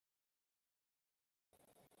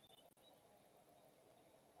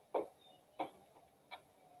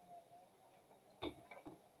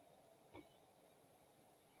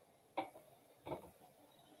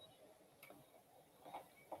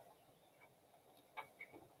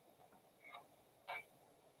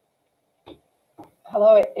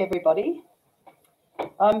Hello everybody.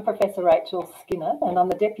 I'm Professor Rachel Skinner and I'm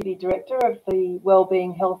the Deputy Director of the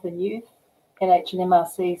Wellbeing, Health and Youth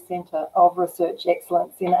NH&MRC Centre of Research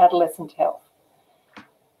Excellence in Adolescent Health.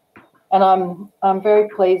 And I'm very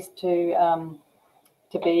pleased to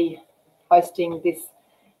be hosting this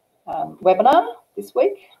webinar this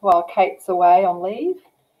week while Kate's away on leave.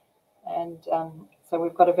 And so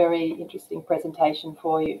we've got a very interesting presentation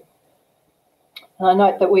for you. And I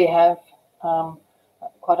note that we have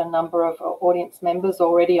quite a number of audience members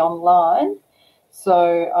already online,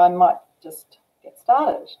 so I might just get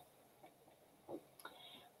started.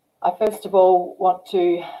 I first of all want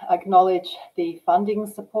to acknowledge the funding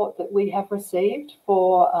support that we have received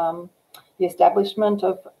for the establishment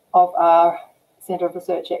of our Centre of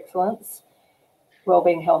Research Excellence,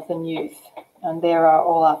 Wellbeing, Health and Youth, and there are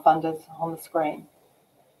all our funders on the screen.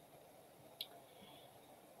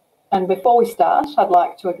 And before we start, I'd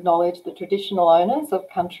like to acknowledge the traditional owners of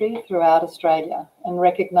country throughout Australia and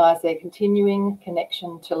recognise their continuing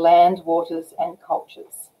connection to land, waters and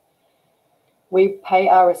cultures. We pay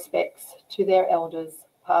our respects to their elders,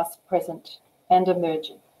 past, present and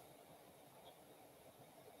emerging.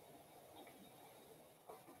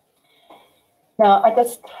 Now, I'm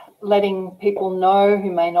just letting people know who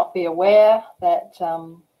may not be aware that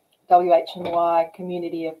WH&Y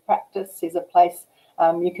Community of Practice is a place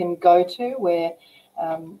you can go to where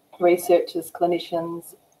researchers,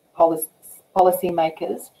 clinicians,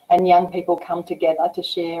 policymakers and young people come together to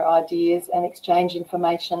share ideas and exchange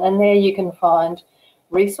information. And there you can find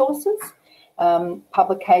resources,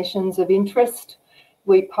 publications of interest.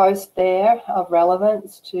 We post there of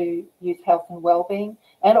relevance to youth health and wellbeing,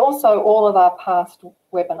 and also all of our past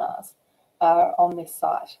webinars are on this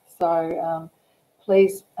site. So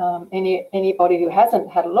please, anybody who hasn't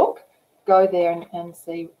had a look, go there and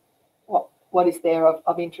see what is there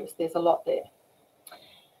of interest. There's a lot there.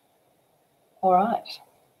 All right.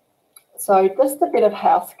 So just a bit of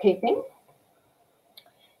housekeeping.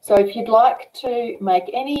 So if you'd like to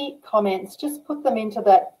make any comments, just put them into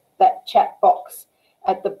that chat box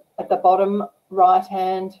at the bottom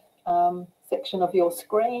right-hand section of your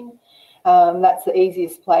screen. That's the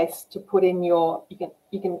easiest place to put in your.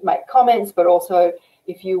 You can make comments, but also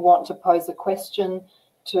if you want to pose a question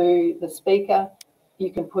to the speaker,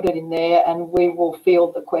 you can put it in there and we will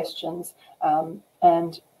field the questions and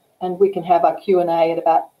we can have our Q&A at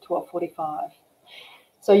about 12:45.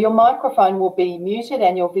 So your microphone will be muted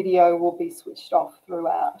and your video will be switched off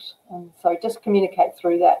throughout. And so just communicate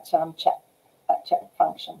through that chat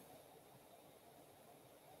function.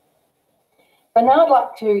 So now I'd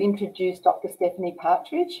like to introduce Dr. Stephanie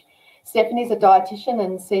Partridge. Stephanie's a dietitian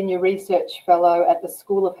and senior research fellow at the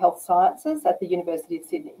School of Health Sciences at the University of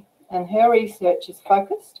Sydney. And her research is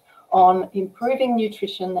focused on improving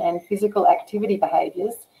nutrition and physical activity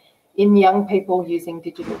behaviours in young people using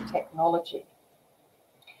digital technology.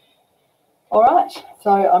 All right, so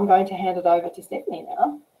I'm going to hand it over to Stephanie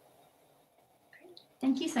now.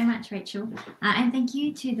 Thank you so much, Rachel. And thank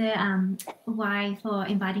you to the Y for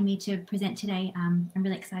inviting me to present today. I'm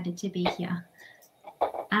really excited to be here.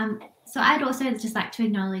 So I'd also just like to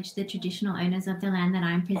acknowledge the traditional owners of the land that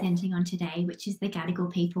I'm presenting on today, which is the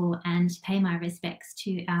Gadigal people, and pay my respects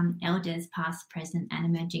to elders past, present and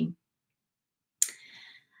emerging.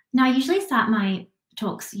 Now, I usually start my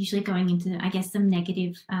talks going into, I guess, some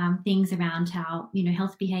negative things around how,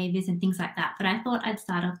 health behaviours and things like that. But I thought I'd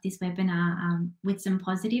start off this webinar with some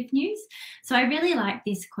positive news. So I really like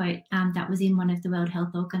this quote that was in one of the World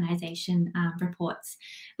Health Organization reports,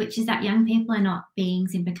 which is that young people are not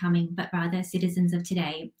beings in becoming, but rather citizens of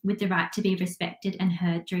today with the right to be respected and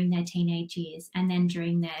heard during their teenage years and then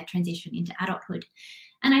during their transition into adulthood.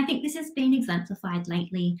 And I think this has been exemplified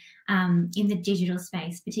lately in the digital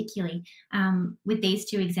space, particularly with these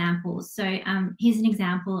two examples. So here's an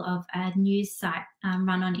example of a news site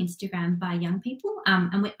run on Instagram by young people.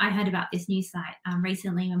 And I heard about this news site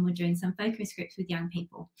recently when we're doing some focus groups with young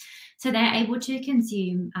people. So they're able to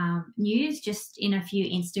consume news just in a few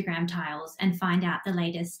Instagram tiles and find out the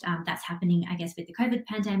latest that's happening, I guess, with the COVID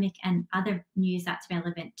pandemic and other news that's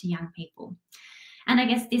relevant to young people. And I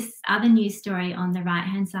guess this other news story on the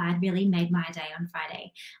right-hand side really made my day on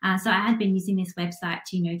Friday. So I had been using this website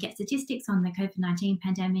to, get statistics on the COVID-19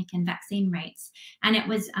 pandemic and vaccine rates. And it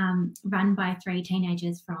was run by 3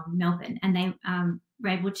 teenagers from Melbourne, and they were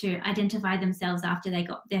able to identify themselves after they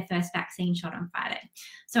got their first vaccine shot on Friday.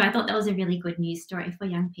 So I thought that was a really good news story for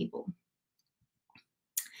young people.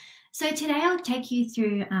 So today I'll take you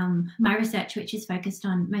through my research, which is focused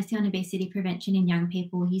mostly on obesity prevention in young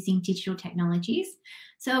people using digital technologies.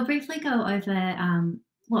 So I'll briefly go over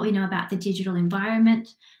what we know about the digital environment,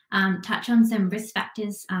 touch on some risk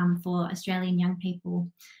factors for Australian young people,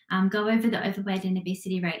 go over the overweight and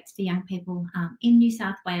obesity rates for young people in New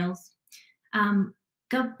South Wales,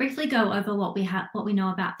 briefly go over what we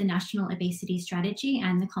know about the National Obesity Strategy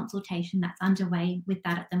and the consultation that's underway with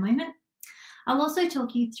that at the moment. I'll also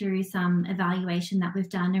talk you through some evaluation that we've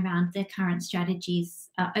done around the current strategies,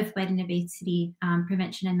 overweight and obesity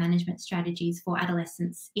prevention and management strategies for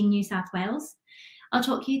adolescents in New South Wales. I'll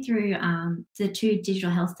talk you through the 2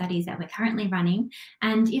 digital health studies that we're currently running.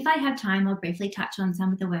 And if I have time, I'll briefly touch on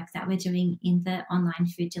some of the work that we're doing in the online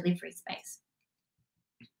food delivery space.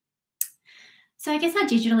 So I guess our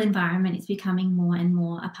digital environment is becoming more and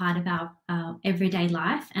more a part of our everyday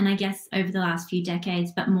life. And I guess over the last few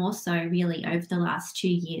decades, but more so really over the last 2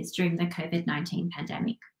 years during the COVID-19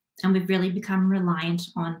 pandemic. And we've really become reliant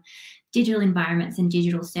on digital environments and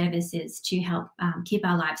digital services to help keep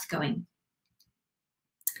our lives going.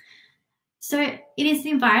 So it is the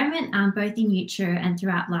environment, both in utero and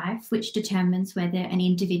throughout life, which determines whether an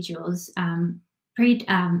individual's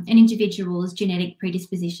genetic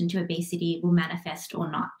predisposition to obesity will manifest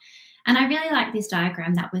or not. And I really like this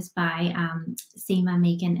diagram that was by Seema,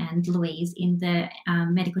 Megan and Louise in the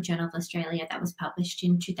Medical Journal of Australia that was published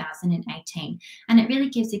in 2018. And it really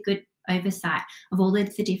gives a good oversight of all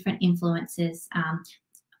of the different influences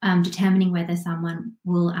determining whether someone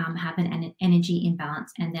will have an energy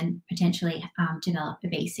imbalance and then potentially develop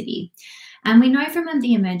obesity. And we know from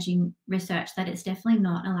the emerging research that it's definitely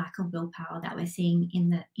not a lack of willpower that we're seeing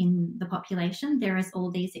in the population. There is all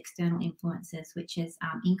these external influences, which is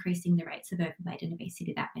increasing the rates of overweight and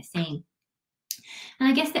obesity that we're seeing. And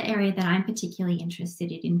I guess the area that I'm particularly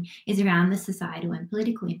interested in is around the societal and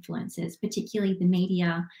political influences, particularly the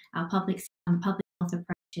media, our public health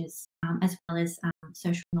approaches, as well as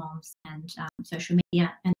social norms and social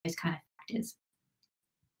media and those kind of factors.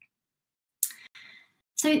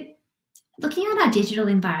 So looking at our digital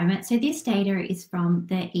environment, so this data is from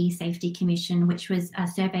the eSafety Commission, which was a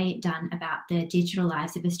survey done about the digital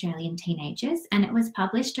lives of Australian teenagers, and it was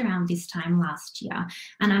published around this time last year.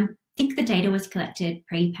 And I think the data was collected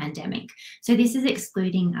pre-pandemic. So this is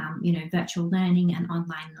excluding, virtual learning and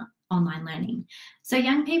online learning. So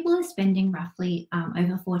young people are spending roughly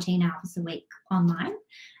over 14 hours a week online.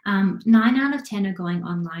 9 out of 10 are going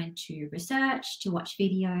online to research, to watch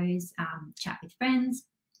videos, chat with friends.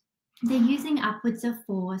 They're using upwards of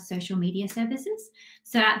 4 social media services.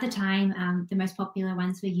 So at the time, the most popular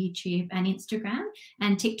ones were YouTube and Instagram,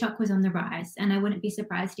 and TikTok was on the rise. And I wouldn't be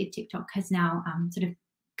surprised if TikTok has now sort of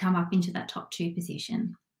come up into that top 2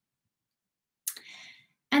 position.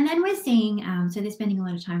 And then we're seeing, so they're spending a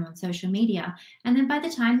lot of time on social media. And then by the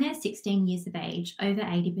time they're 16 years of age, over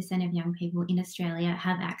 80% of young people in Australia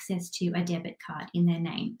have access to a debit card in their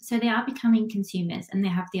name. So they are becoming consumers and they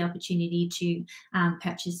have the opportunity to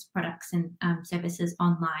purchase products and services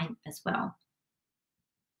online as well.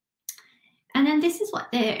 And then this is what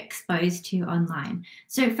they're exposed to online.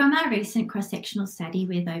 So from our recent cross-sectional study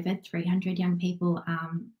with over 300 young people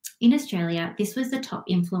in Australia, this was the top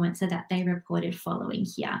influencer that they reported following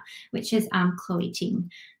here, which is Chloe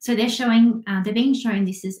Ting. So they're being shown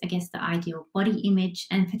this is, I guess, the ideal body image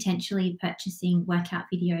and potentially purchasing workout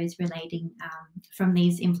videos relating from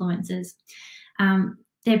these influencers.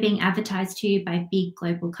 They're being advertised to by big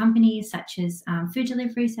global companies such as food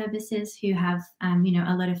delivery services who have, a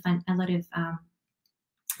lot of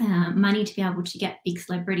money to be able to get big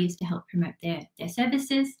celebrities to help promote their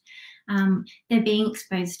services. They're being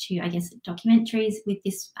exposed to, I guess, documentaries with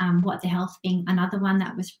this What the Health being another one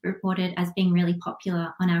that was reported as being really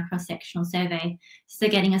popular on our cross-sectional survey. So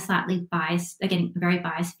they're getting a very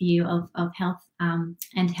biased view of health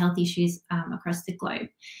and health issues across the globe.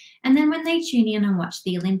 And then when they tune in and watch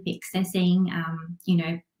the Olympics, they're seeing,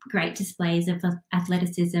 great displays of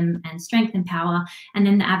athleticism and strength and power. And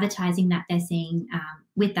then the advertising that they're seeing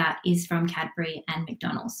with that is from Cadbury and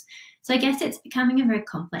McDonald's. So I guess it's becoming a very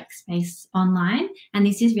complex space online, and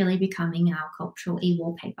this is really becoming our cultural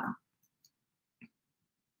e-wallpaper.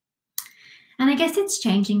 And I guess it's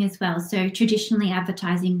changing as well. So traditionally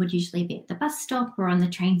advertising would usually be at the bus stop or on the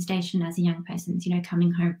train station as a young person's,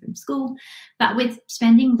 coming home from school. But with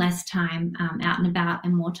spending less time out and about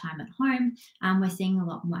and more time at home, we're seeing a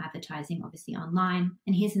lot more advertising, obviously online.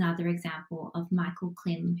 And here's another example of Michael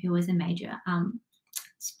Klim, who was a major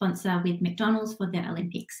sponsor with McDonald's for the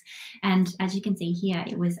Olympics. And as you can see here,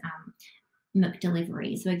 it was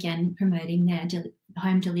McDelivery. So again, promoting their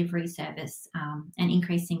home delivery service and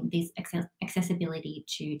increasing this accessibility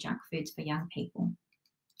to junk foods for young people.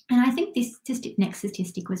 And I think this next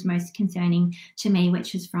statistic was most concerning to me,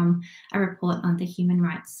 which is from a report on the Human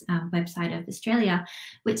Rights website of Australia,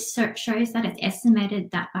 which shows that it's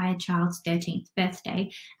estimated that by a child's 13th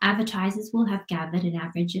birthday, advertisers will have gathered an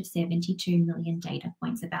average of 72 million data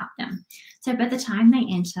points about them. So by the time they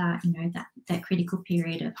enter, that critical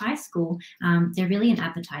period of high school, they're really an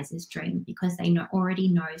advertiser's dream, because they already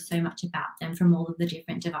know so much about them from all of the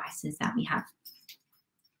different devices that we have.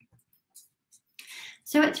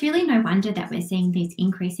 So it's really no wonder that we're seeing these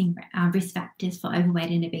increasing risk factors for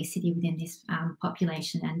overweight and obesity within this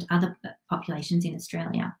population and other populations in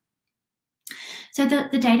Australia. So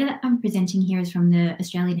the data that I'm presenting here is from the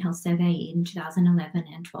Australian Health Survey in 2011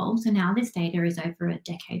 and 12. So now this data is over a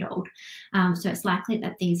decade old. So it's likely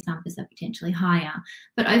that these numbers are potentially higher.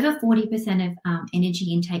 But over 40% of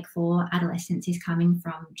energy intake for adolescents is coming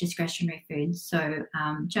from discretionary foods, so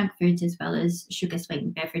junk foods as well as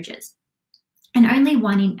sugar-sweetened beverages. And only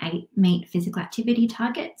 1 in 8 meet physical activity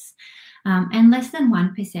targets, and less than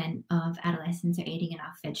 1% of adolescents are eating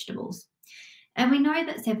enough vegetables. And we know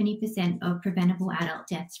that 70% of preventable adult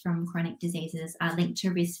deaths from chronic diseases are linked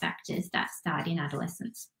to risk factors that start in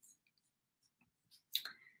adolescence.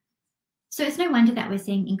 So it's no wonder that we're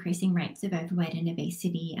seeing increasing rates of overweight and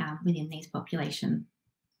obesity within these populations.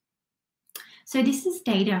 So this is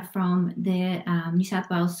data from the New South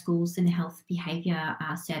Wales Schools and Health Behaviour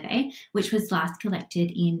Survey, which was last collected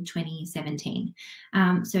in 2017.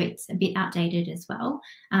 So it's a bit outdated as well.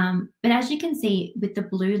 But as you can see with the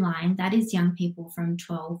blue line, that is young people from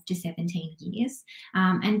 12 to 17 years.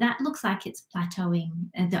 And that looks like it's plateauing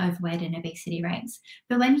the overweight and obesity rates.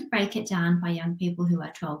 But when you break it down by young people who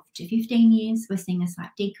are 12 to 15 years, we're seeing a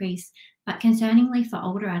slight decrease. But concerningly, for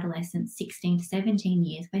older adolescents, 16 to 17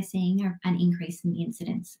 years, we're seeing an increase in the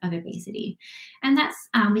incidence of obesity. And that's,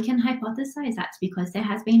 we can hypothesize that's because there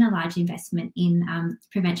has been a large investment in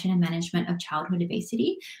prevention and management of childhood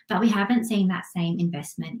obesity, but we haven't seen that same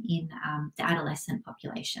investment in the adolescent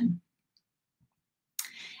population.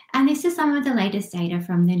 And this is some of the latest data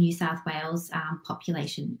from the New South Wales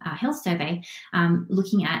Population Health Survey,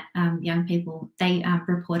 looking at young people. They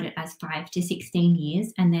report it as 5 to 16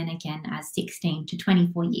 years, and then again as 16 to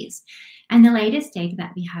 24 years. And the latest data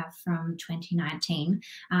that we have from 2019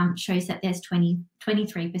 shows that there's 23%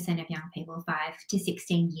 of young people 5 to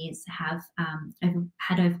 16 years have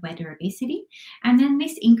had overweight or obesity. And then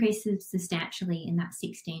this increases substantially in that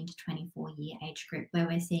 16 to 24 year age group, where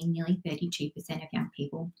we're seeing nearly 32% of young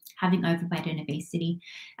people having overweight and obesity.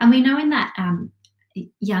 And we know in that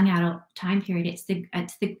young adult time period, it's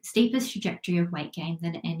the steepest trajectory of weight gain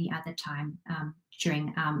than any other time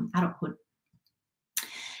during adulthood.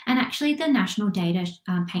 And actually the national data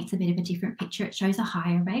paints a bit of a different picture. It shows a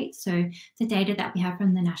higher rate. So the data that we have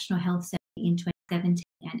from the National Health Survey in 2017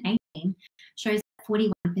 and 18 shows that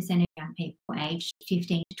 41% of young people aged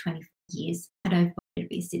 15 to 24 years had overweight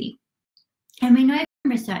obesity. And we know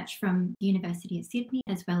from research from the University of Sydney,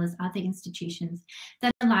 as well as other institutions,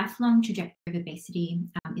 that a lifelong trajectory of obesity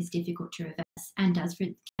is difficult to reverse and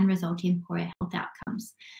can result in poorer health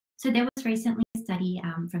outcomes. So there was recently a study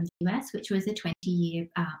from the US, which was a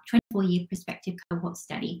 24-year prospective cohort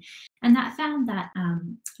study. And that found that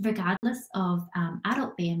regardless of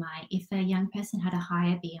adult BMI, if a young person had a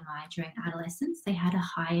higher BMI during adolescence, they had a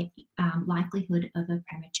high likelihood of a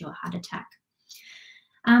premature heart attack.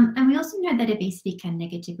 And we also know that obesity can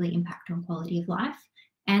negatively impact on quality of life,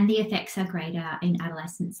 and the effects are greater in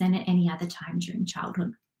adolescence than at any other time during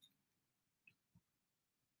childhood.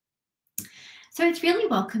 So it's really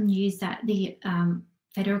welcome news that the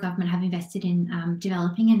federal government have invested in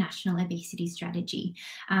developing a national obesity strategy.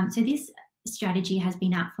 So this strategy has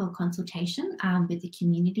been out for consultation with the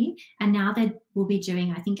community, and now they will be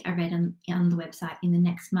doing, I think I read on the website, in the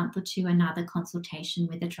next month or two, another consultation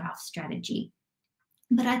with a draft strategy.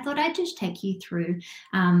 But I thought I'd just take you through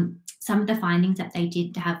some of the findings that they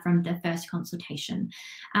did have from the first consultation.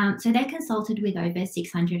 So they consulted with over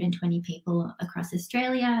 620 people across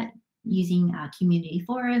Australia using community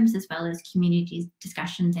forums as well as community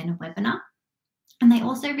discussions and a webinar. And they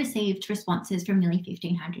also received responses from nearly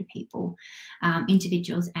 1,500 people,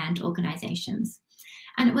 individuals and organisations.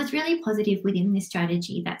 And it was really positive within this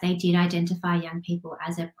strategy that they did identify young people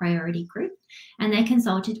as a priority group, and they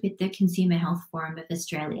consulted with the Consumer Health Forum of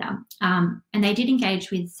Australia. And they did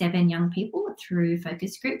engage with 7 young people through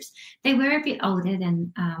focus groups. They were a bit older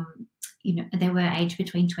than, they were aged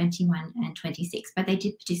between 21 and 26, but they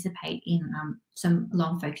did participate in some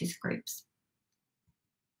long focus groups.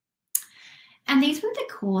 And these were the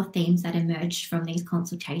core themes that emerged from these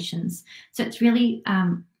consultations. So it's really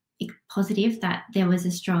positive that there was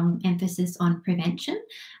a strong emphasis on prevention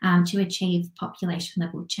to achieve population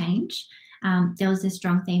level change. There was a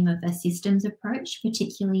strong theme of a systems approach,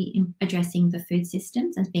 particularly in addressing the food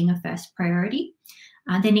systems as being a first priority.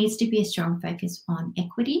 There needs to be a strong focus on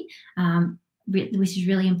equity, which is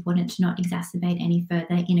really important to not exacerbate any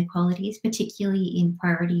further inequalities, particularly in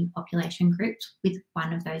priority population groups, with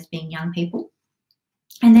one of those being young people.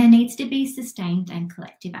 And there needs to be sustained and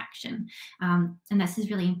collective action. And this is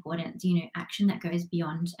really important, action that goes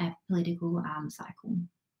beyond a political cycle.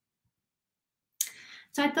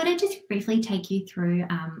 So I thought I'd just briefly take you through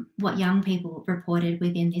what young people reported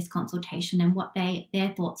within this consultation and what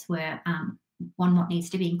their thoughts were on what needs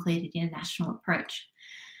to be included in a national approach.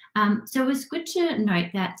 So it was good to note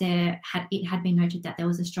that it had been noted that there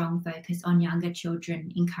was a strong focus on younger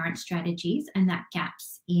children in current strategies and that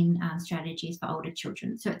gaps in strategies for older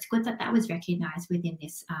children. So it's good that that was recognised within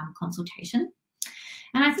this consultation.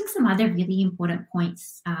 And I think some other really important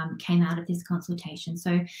points came out of this consultation.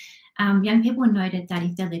 So young people noted that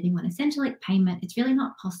if they're living on a Centrelink payment, it's really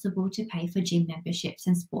not possible to pay for gym memberships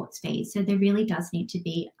and sports fees. So there really does need to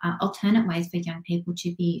be alternate ways for young people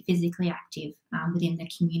to be physically active within the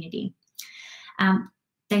community.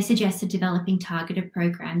 They suggested developing targeted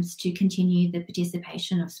programs to continue the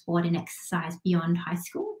participation of sport and exercise beyond high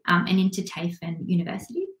school and into TAFE and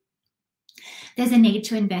university. There's a need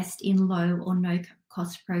to invest in low or no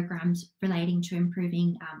cost programs relating to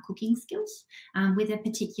improving cooking skills with a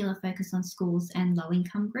particular focus on schools and low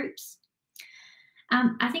income groups.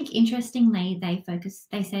 I think interestingly, they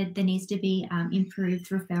said there needs to be improved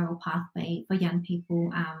referral pathway for young people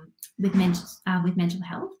with mental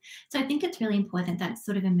health. So I think it's really important that it's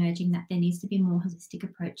sort of emerging that there needs to be more holistic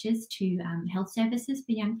approaches to health services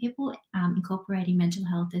for young people, incorporating mental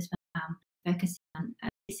health as well, focusing on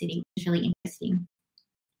obesity, which is really interesting.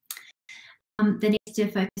 There needs to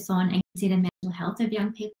focus on and consider mental health of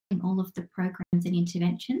young people in all of the programs and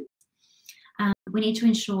interventions. We need to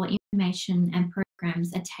ensure information and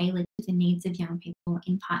programs are tailored to the needs of young people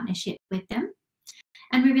in partnership with them.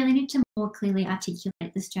 And we really need to more clearly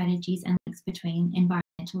articulate the strategies and links between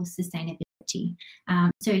environmental sustainability.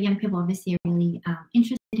 So young people obviously are really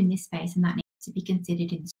interested in this space, and that needs to be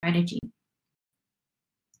considered in the strategy.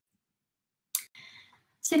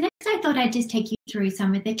 So next, I thought I'd just take you through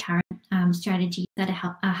some of the current strategies that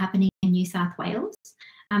are happening in New South Wales.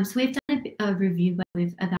 So we've done a review where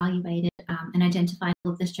we've evaluated and identified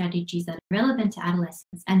all of the strategies that are relevant to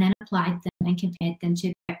adolescents and then applied them and compared them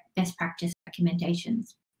to best practice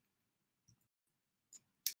recommendations.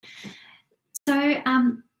 So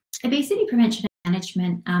obesity prevention and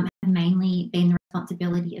management have mainly been the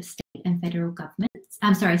responsibility of state and federal governments,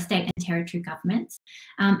 state and territory governments,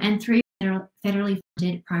 and through federally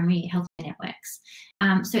funded primary health networks.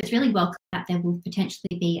 So it's really welcome that there will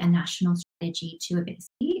potentially be a national strategy to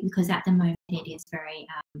obesity, because at the moment it is very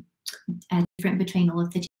different between all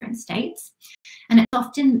of the different states. And this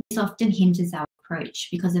often hinders our approach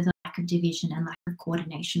because of the lack of division and lack of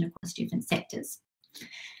coordination across different sectors.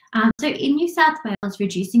 So in New South Wales,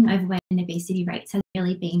 reducing overweight and obesity rates has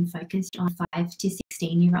really been focused on 5 to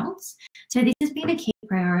 16-year-olds. So this has been a key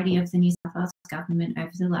priority of the New South Wales government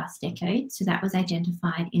over the last decade. So that was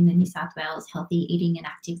identified in the New South Wales Healthy Eating and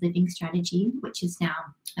Active Living Strategy, which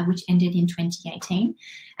ended in 2018.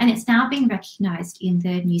 And it's now being recognised in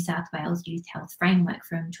the New South Wales Youth Health Framework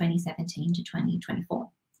from 2017 to 2024.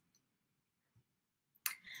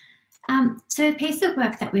 So a piece of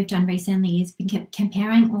work that we've done recently has been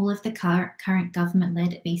comparing all of the current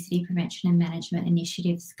government-led obesity prevention and management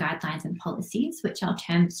initiatives, guidelines and policies, which I'll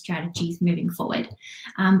term strategies moving forward,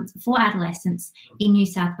 for adolescents in New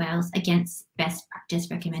South Wales against best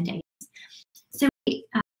practice recommendations. So we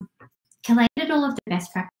collated all of the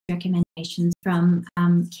best practice recommendations from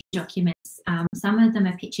key documents. Some of them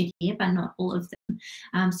are pictured here, but not all of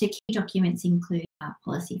them. So key documents include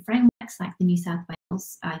policy frameworks like the New South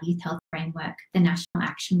Wales Youth Health Framework, the National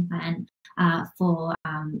Action Plan for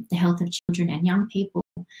the health of children and young people,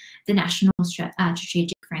 the National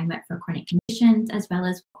Strategic Framework for Chronic Conditions, as well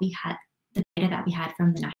as the data that we had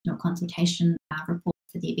from the National Consultation Report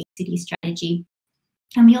for the Obesity Strategy.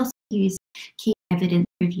 And we also use key evidence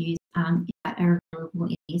reviews that are available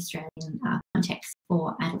in the Australian context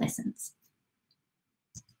for adolescents.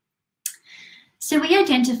 So we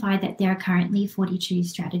identified that there are currently 42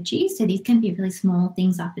 strategies. So these can be really small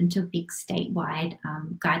things up until big statewide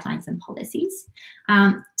guidelines and policies.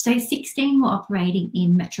 So 16 were operating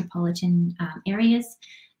in metropolitan areas.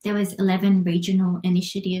 There was 11 regional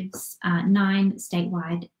initiatives, 9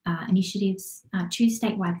 statewide initiatives, 2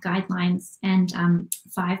 statewide guidelines, and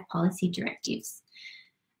 5 policy directives.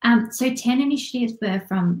 So 10 initiatives were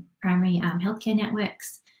from primary healthcare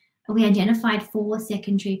networks. We identified 4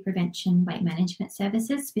 secondary prevention weight management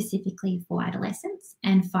services specifically for adolescents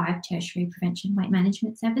and 5 tertiary prevention weight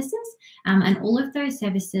management services. And all of those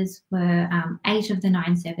services were, 8 of the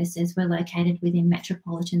 9 services were located within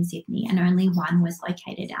metropolitan Sydney, and only 1 was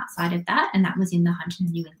located outside of that, and that was in the Hunter,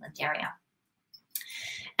 New England area.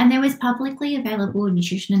 And there was publicly available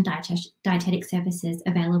nutrition and dietetic services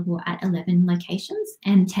available at 11 locations,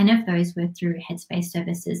 and 10 of those were through Headspace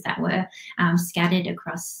services that were scattered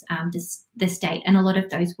across the state, and a lot of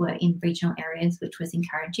those were in regional areas, which was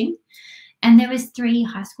encouraging. And there was 3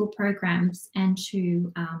 high school programs and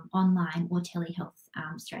 2 online or telehealth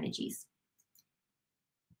strategies.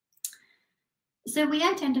 So we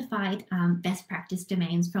identified best practice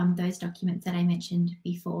domains from those documents that I mentioned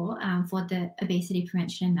before for the obesity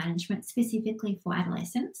prevention and management, specifically for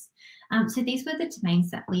adolescents. So these were the domains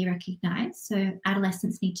that we recognised. So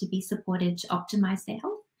adolescents need to be supported to optimise their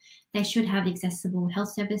health. They should have accessible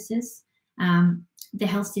health services. The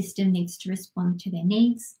health system needs to respond to their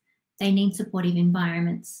needs. They need supportive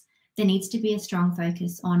environments. There needs to be a strong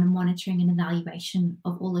focus on monitoring and evaluation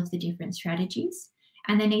of all of the different strategies.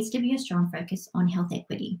 And there needs to be a strong focus on health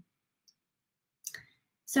equity.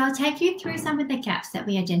 So I'll take you through some of the gaps that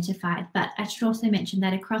we identified, but I should also mention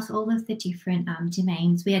that across all of the different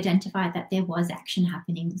domains, we identified that there was action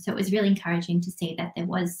happening. So it was really encouraging to see that there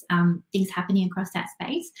was things happening across that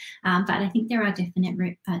space, but I think there are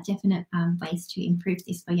definite ways to improve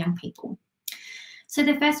this for young people. So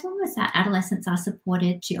the first one was that adolescents are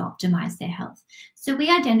supported to optimise their health. So we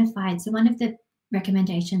identified, so one of the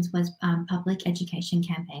recommendations was public education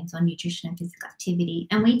campaigns on nutrition and physical activity,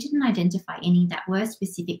 and we didn't identify any that were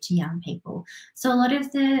specific to young people. So a lot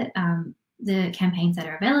of the campaigns that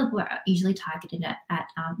are available are usually targeted at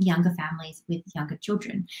younger families with younger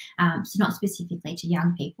children, so not specifically to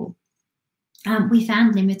young people. We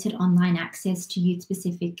found limited online access to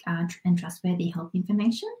youth-specific and trustworthy health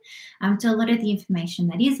information. So a lot of the information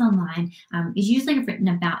that is online is usually written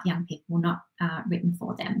about young people, not written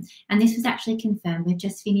for them. And this was actually confirmed. We've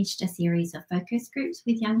just finished a series of focus groups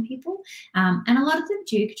with young people, and a lot of them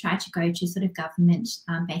do try to go to sort of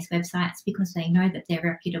government-based websites because they know that they're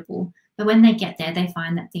reputable. But when they get there, they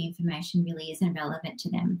find that the information really isn't relevant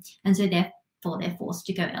to them. And so therefore, they're forced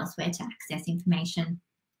to go elsewhere to access information.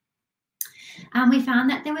 We found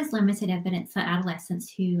that there was limited evidence that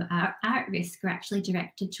adolescents who are at risk are actually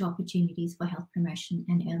directed to opportunities for health promotion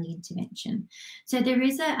and early intervention. So there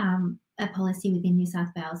is a policy within New South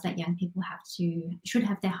Wales that young people should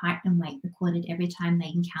have their height and weight recorded every time they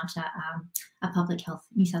encounter a public health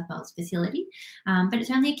New South Wales facility, but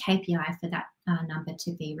it's only a KPI for that number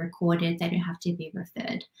to be recorded. They don't have to be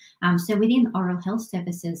referred. So within oral health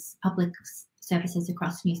services, public services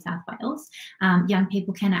across New South Wales, young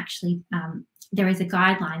people can actually, there is a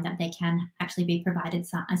guideline that they can actually be provided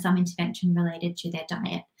some intervention related to their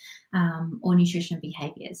diet or nutrition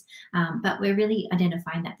behaviours. But we're really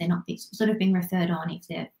identifying that they're not being referred on if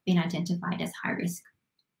they've been identified as high risk.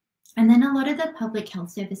 And then a lot of the public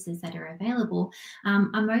health services that are available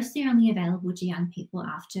are mostly only available to young people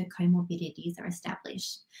after comorbidities are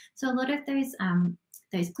established. So a lot of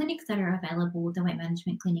those clinics that are available, the weight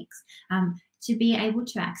management clinics, to be able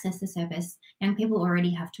to access the service, young people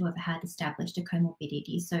already have to have had established a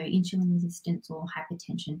comorbidity, so insulin resistance or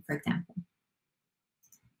hypertension, for example.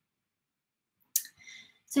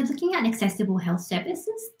 So looking at accessible health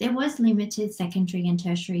services, there was limited secondary and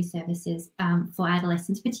tertiary services for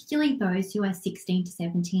adolescents, particularly those who are 16 to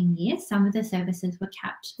 17 years. Some of the services were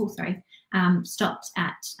stopped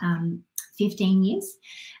at 15 years.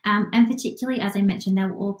 And particularly, as I mentioned, they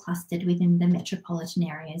were all clustered within the metropolitan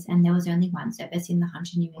areas, and there was only 1 service in the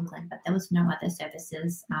Hunter, New England, but there was no other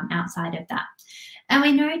services outside of that. And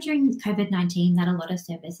we know during COVID-19 that a lot of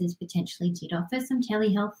services potentially did offer some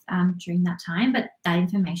telehealth during that time, but that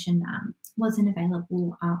information wasn't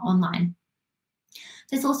available online.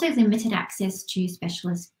 There's also limited access to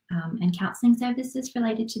specialist and counselling services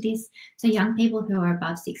related to this. So young people who are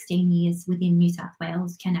above 16 years within New South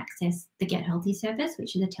Wales can access the Get Healthy service,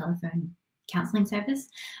 which is a telephone counselling service.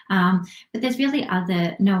 But there's really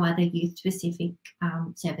no other youth-specific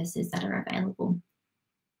services that are available.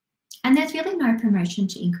 And there's really no promotion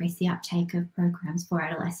to increase the uptake of programs for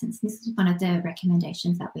adolescents. This is one of the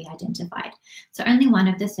recommendations that we identified. So only one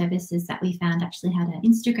of the services that we found actually had an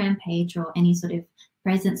Instagram page or any sort of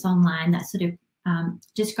presence online that sort of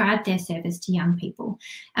described their service to young people.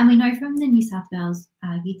 And we know from the New South Wales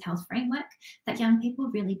Youth Health Framework that young people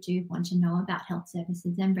really do want to know about health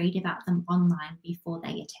services and read about them online before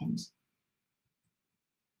they attend.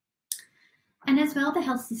 And as well, the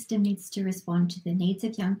health system needs to respond to the needs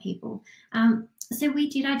of young people. So we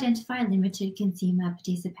did identify limited consumer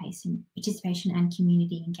participation and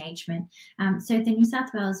community engagement. So the New South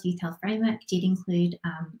Wales Youth Health Framework did include,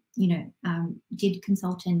 did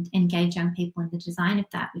consult and engage young people in the design of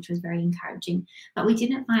that, which was very encouraging. But we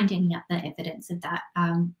didn't find any other evidence of that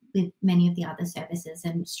with many of the other services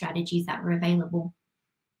and strategies that were available.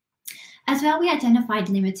 As well, we identified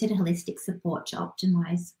limited holistic support to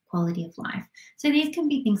optimise quality of life. So these can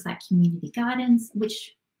be things like community gardens,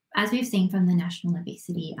 which, as we've seen from the National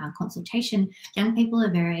Obesity Consultation, young people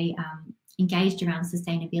are very engaged around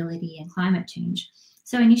sustainability and climate change.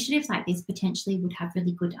 So initiatives like this potentially would have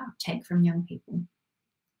really good uptake from young people.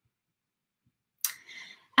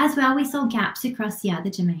 As well, we saw gaps across the other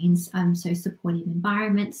domains, so supportive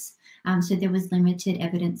environments. So there was limited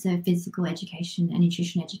evidence of physical education and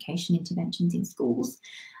nutrition education interventions in schools.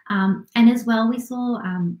 And as well, we saw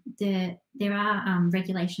there are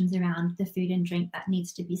regulations around the food and drink that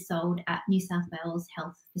needs to be sold at New South Wales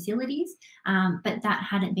health facilities, but that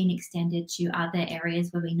hadn't been extended to other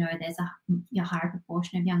areas where we know there's a higher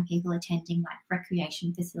proportion of young people attending, like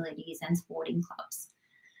recreation facilities and sporting clubs.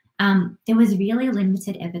 There was really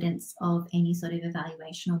limited evidence of any sort of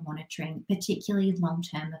evaluation or monitoring, particularly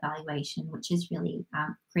long-term evaluation, which is really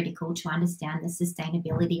critical to understand the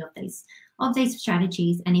sustainability of these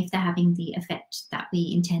strategies and if they're having the effect that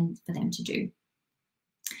we intend for them to do.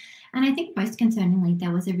 And I think most concerningly,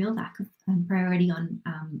 there was a real lack of priority on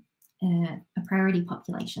priority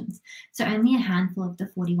populations. So only a handful of the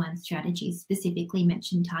 41 strategies specifically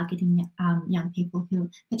mentioned targeting young people who are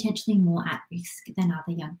potentially more at risk than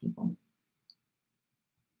other young people.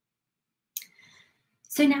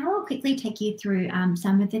 So now I'll quickly take you through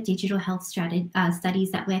some of the digital health studies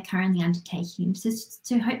that we're currently undertaking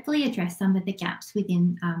to hopefully address some of the gaps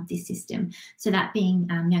within this system. So that being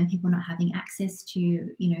young people not having access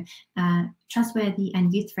to, trustworthy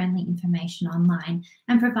and youth-friendly information online,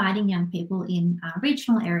 and providing young people in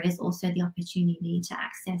regional areas also the opportunity to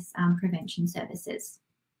access prevention services.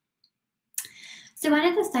 So one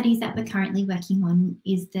of the studies that we're currently working on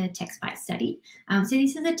is the TEXTBITES study. So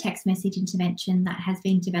this is a text message intervention that has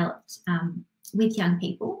been developed with young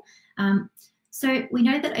people. So we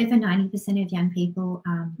know that over 90% of young people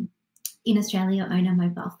in Australia own a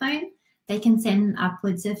mobile phone. They can send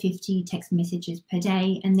upwards of 50 text messages per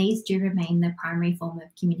day, and these do remain the primary form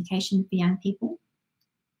of communication for young people.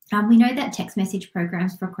 We know that text message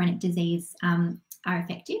programs for chronic disease are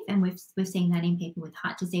effective, and we've seen that in people with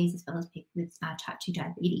heart disease as well as people with type 2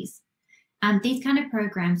 diabetes. These kind of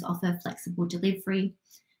programs offer flexible delivery.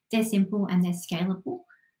 They're simple and they're scalable.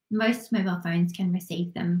 Most mobile phones can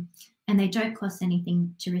receive them, and they don't cost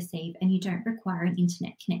anything to receive, and you don't require an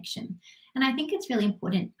internet connection. And I think it's really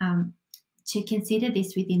important to consider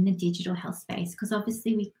this within the digital health space, because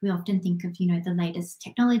obviously we often think of, the latest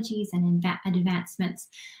technologies and advancements,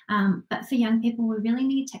 but for young people, we really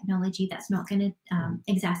need technology that's not going to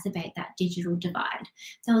exacerbate that digital divide.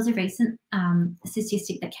 So there was a recent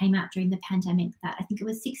statistic that came out during the pandemic that I think it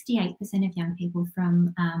was 68% of young people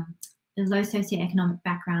from the low socioeconomic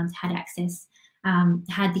backgrounds had access,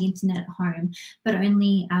 had the internet at home, but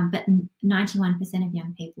 91% of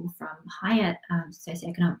young people from higher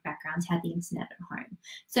socioeconomic backgrounds had the internet at home.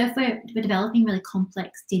 So if we're developing really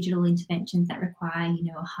complex digital interventions that require,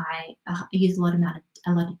 use a lot of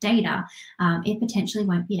data, it potentially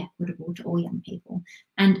won't be equitable to all young people.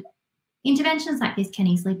 And interventions like this can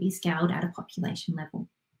easily be scaled at a population level.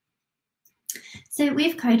 So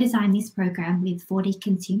we've co-designed this program with 40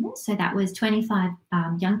 consumers. So that was 25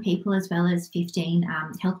 young people as well as 15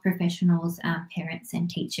 health professionals, parents and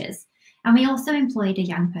teachers. And we also employed a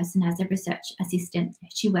young person as a research assistant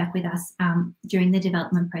to work with us during the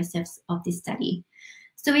development process of this study.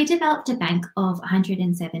 So we developed a bank of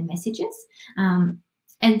 107 messages.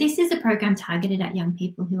 And this is a program targeted at young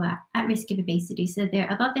people who are at risk of obesity. So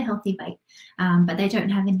they're above the healthy weight, but they don't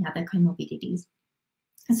have any other comorbidities.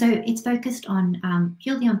 So it's focused on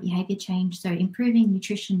purely on behaviour change, so improving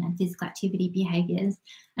nutrition and physical activity behaviours,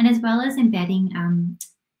 and as well as embedding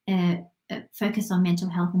a focus on mental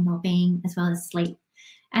health and wellbeing, as well as sleep.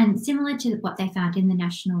 And similar to what they found in the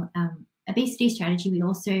National Obesity Strategy, we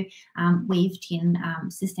also weaved in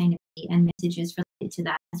sustainability and messages related to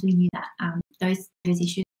that, as we knew that those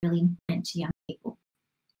issues are really important to young people.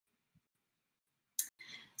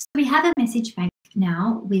 So we have a message bank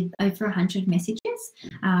now with over 100 messages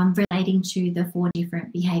relating to the 4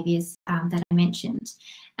 different behaviours that I mentioned.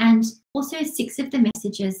 And also 6 of the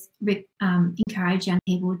messages encourage young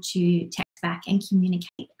people to text back and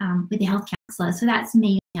communicate with the health counsellor. So that's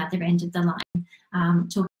me on the other end of the line,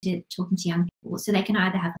 talking to young people. So they can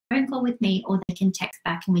either have a phone call with me or they can text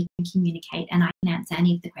back and we can communicate and I can answer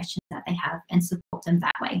any of the questions that they have and support them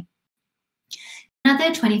that way.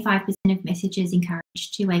 Another 25% of messages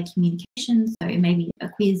encourage two-way communication, so maybe a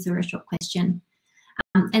quiz or a short question.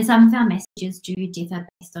 And some of our messages do differ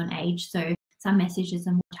based on age. So some messages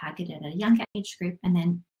are more targeted at a younger age group, and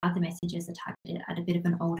then other messages are targeted at a bit of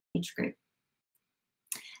an older age group.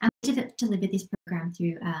 And we deliver this program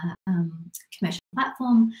through a commercial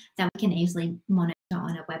platform that we can easily monitor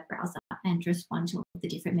on a web browser and respond to all of the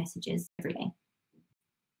different messages every day.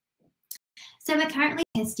 So we're currently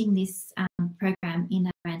testing this program in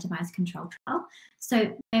a randomised controlled trial.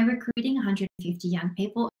 So we're recruiting 150 young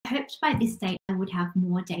people. I hoped by this stage I would have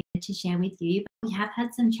more data to share with you, but we have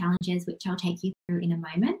had some challenges which I'll take you through in a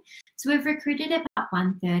moment. So we've recruited about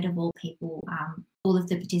 1/3 of all people, all of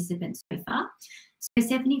the participants so far. So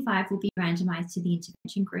 75 will be randomised to the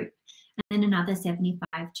intervention group and then another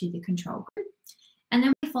 75 to the control group. And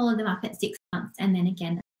then we follow them up at 6 months and then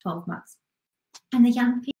again at 12 months. And the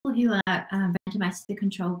young people who are randomised to the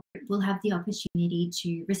control group will have the opportunity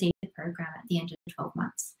to receive the program at the end of the 12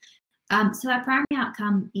 months. So our primary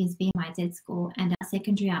outcome is BMI-Z score, and our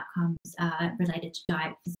secondary outcomes are related to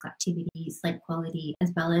diet, physical activity, sleep quality,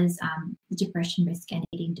 as well as depression risk and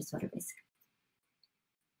eating disorder risk.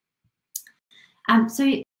 So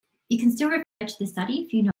you can still refer to the study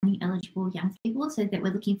if you know any eligible young people, so that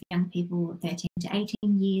we're looking for young people 13 to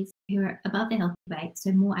 18 years who are above the healthy weight,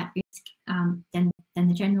 so more at risk than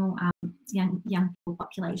the general young people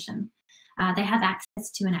population. They have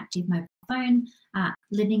access to an active mobile phone,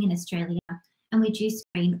 living in Australia, and we do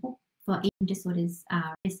screen for eating disorders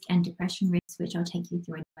risk and depression risk, which I'll take you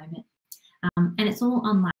through in a moment. And it's all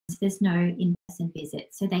online, so there's no in-person visit,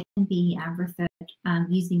 so they can be referred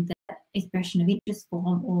using the expression of interest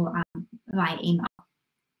form or via email.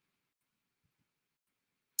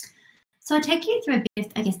 So I'll take you through a bit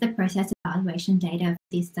of, I guess, the process evaluation data of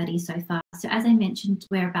this study so far. So as I mentioned,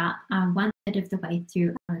 we're about 1/3 of the way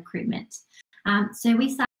through our recruitment. So we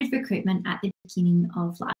started recruitment at the beginning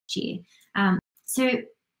of last year. So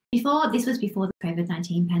this was before the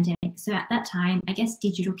COVID-19 pandemic. So at that time, I guess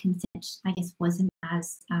digital consent, wasn't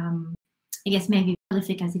as, maybe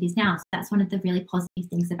prolific as it is now. So that's one of the really positive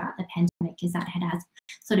things about the pandemic, is that it has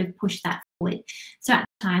sort of pushed that forward. So at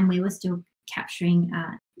the time, we were still capturing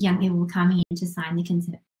young people coming in to sign the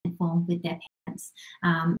consent form with their parents.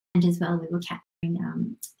 And as well, we were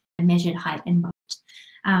capturing a measured height and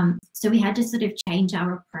weight. So we had to sort of change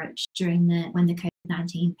our approach when the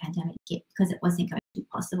COVID-19 pandemic hit, because it wasn't going to be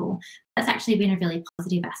possible. That's actually been a really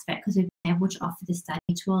positive aspect, because we've been able to offer the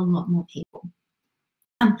study to a lot more people.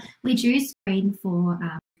 We do screen for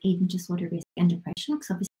eating disorder risk and depression,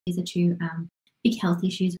 because obviously these are two big health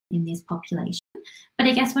issues within this population. But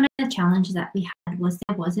I guess one of the challenges that we had was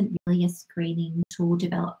there wasn't really a screening tool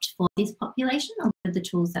developed for this population. A lot of the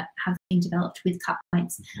tools that have been developed with cut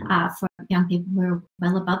points for young people who are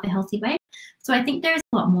well above the healthy weight. So I think there's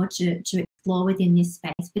a lot more to explore within this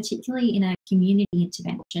space, particularly in a community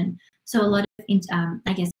intervention. So a lot of,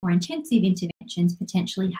 more intensive interventions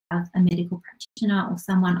potentially have a medical practitioner or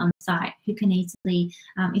someone on site who can easily,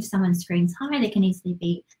 if someone screens high, they can easily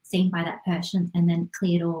be seen by that person and then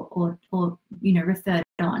cleared or referred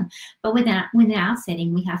on. But within our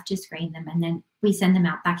setting, we have to screen them and then we send them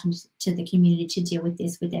out back into the community to deal with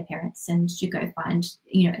this with their parents and to go find,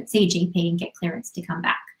 see a GP and get clearance to come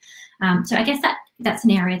back. So I guess that's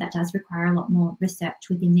an area that does require a lot more research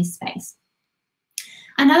within this space.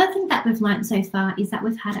 Another thing that we've learned so far is that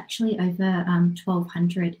we've had actually over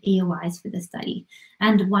 1,200 EOIs for the study,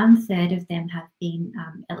 and 1/3 of them have been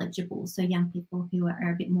eligible, so young people who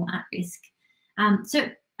are a bit more at risk.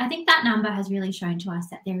 So I think that number has really shown to us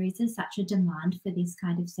that there is such a demand for this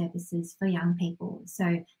kind of services for young people.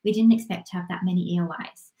 So we didn't expect to have that many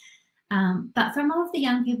EOIs. But from all of the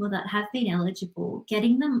young people that have been eligible,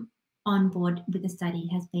 getting them on board with the study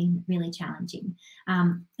has been really challenging.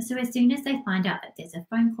 So as soon as they find out that there's a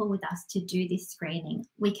phone call with us to do this screening,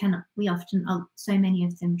 so many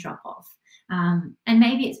of them drop off. And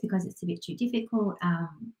maybe it's because it's a bit too difficult,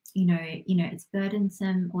 it's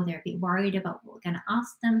burdensome, or they're a bit worried about what we're going to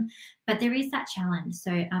ask them. But there is that challenge.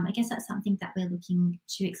 So I guess that's something that we're looking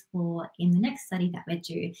to explore in the next study that we're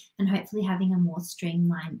due, and hopefully having a more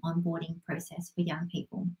streamlined onboarding process for young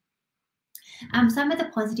people. Some of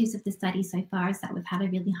the positives of the study so far is that we've had a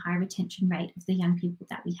really high retention rate of the young people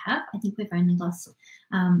that we have. I think we've only lost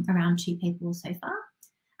around 2 people so far.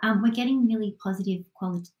 We're getting really positive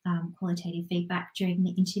qualitative feedback during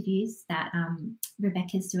the interviews that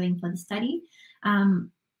Rebecca's doing for the study.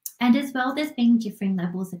 And as well, there's been differing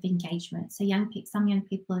levels of engagement. So some young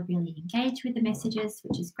people are really engaged with the messages,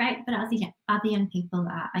 which is great, but other young people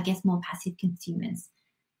are, I guess, more passive consumers.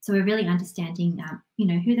 So we're really understanding,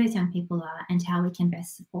 who those young people are and how we can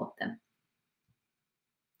best support them.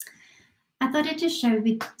 I thought I'd just share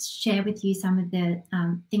with you some of the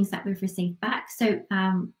things that we've received back. So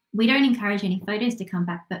we don't encourage any photos to come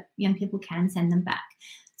back, but young people can send them back.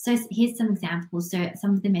 So here's some examples. So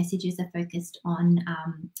some of the messages are focused on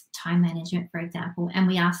time management, for example, and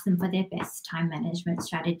we ask them for their best time management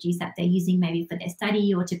strategies that they're using maybe for their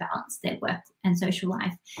study or to balance their work and social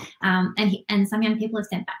life. And some young people have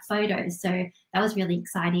sent back photos, so that was really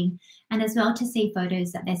exciting. And as well to see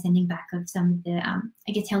photos that they're sending back of some of the,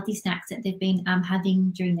 I guess, healthy snacks that they've been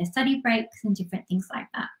having during their study breaks and different things like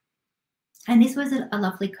that. And this was a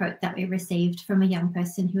lovely quote that we received from a young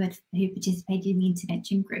person who participated in the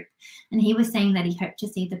intervention group. And he was saying that he hoped to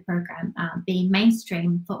see the program being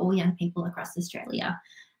mainstream for all young people across Australia,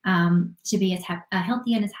 to be as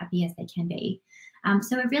healthy and as happy as they can be.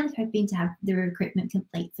 So we're really hoping to have the recruitment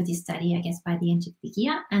complete for this study, I guess, by the end of the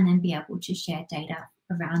year, and then be able to share data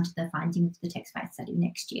around the findings of the TEXTBITES study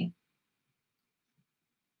next year.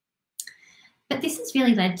 But this has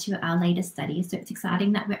really led to our latest study. So it's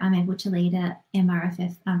exciting that I'm able to lead a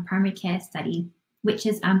MRFF primary care study, which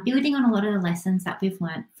is building on a lot of the lessons that we've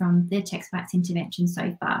learned from the TEXTBITES intervention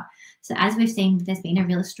so far. So as we've seen, there's been a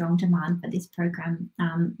really strong demand for this program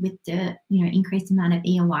with the increased amount of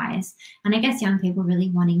EOIs, and I guess young people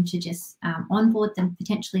really wanting to just onboard them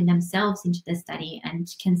potentially themselves into the study and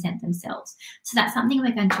consent themselves. So that's something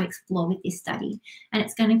we're going to explore with this study, and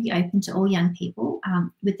it's going to be open to all young people,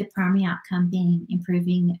 with the primary outcome being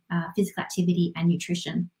improving physical activity and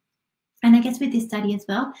nutrition. And I guess with this study as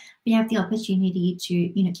well, we have the opportunity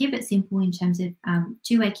to, keep it simple in terms of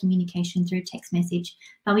two-way communication through text message,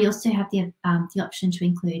 but we also have the option to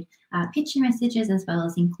include picture messages as well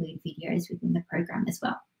as include videos within the program as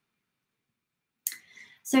well.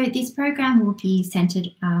 So this program will be centered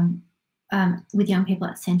with young people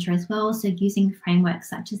at centre as well, so using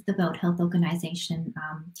frameworks such as the World Health Organization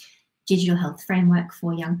Digital Health Framework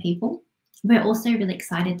for young people. We're also really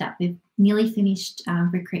excited that we've nearly finished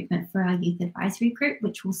recruitment for our youth advisory group,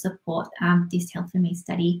 which will support this Health for Me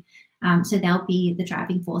study. So they'll be the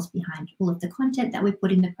driving force behind all of the content that we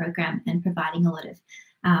put in the program and providing a lot of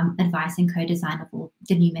advice and co-design of all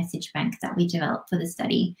the new message bank that we developed for the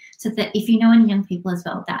study. So that if you know any young people as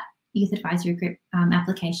well, that youth advisory group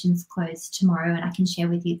applications close tomorrow, and I can share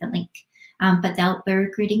with you the link. But we're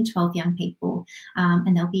recruiting 12 young people,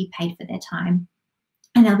 and they'll be paid for their time.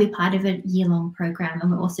 And they'll be part of a year-long program,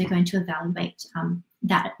 and we're also going to evaluate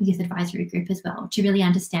that youth advisory group as well to really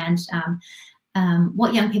understand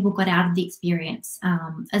what young people got out of the experience,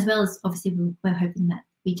 as well as obviously we're hoping that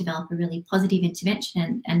we develop a really positive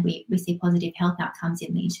intervention and we see positive health outcomes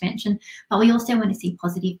in the intervention, but we also want to see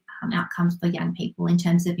positive outcomes for young people in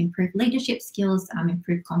terms of improved leadership skills,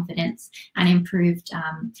 improved confidence, and improved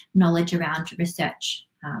knowledge around research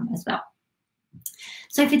as well.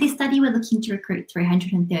 So for this study, we're looking to recruit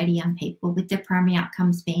 330 young people, with their primary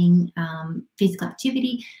outcomes being physical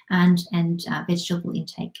activity and vegetable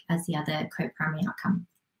intake as the other co-primary outcome.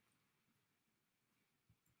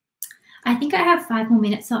 I think I have 5 more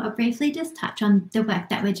minutes, so I'll briefly just touch on the work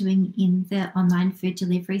that we're doing in the online food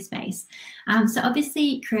delivery space. So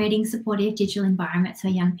obviously creating supportive digital environments so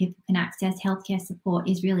young people can access healthcare support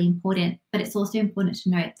is really important, but it's also important to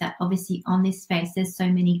note that obviously on this space there's so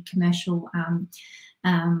many commercial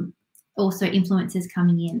also influencers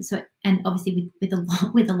coming in, so and obviously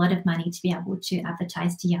with a lot of money to be able to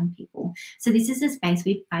advertise to young people. So this is a space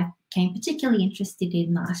I became particularly interested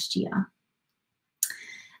in last year.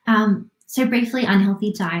 So briefly,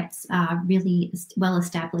 unhealthy diets are really well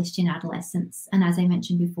established in adolescents, and as I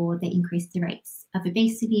mentioned before, they increase the rates of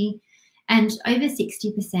obesity, and over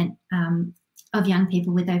 60% of young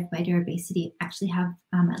people with overweight or obesity actually have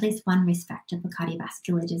at least one risk factor for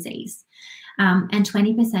cardiovascular disease, and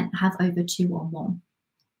 20% have over 2 or more.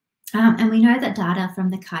 And we know that data from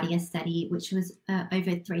the Cardia study, which was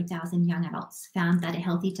over 3,000 young adults, found that a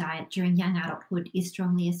healthy diet during young adulthood is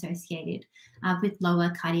strongly associated with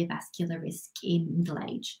lower cardiovascular risk in middle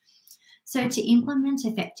age. So to implement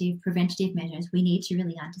effective preventative measures, we need to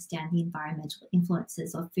really understand the environmental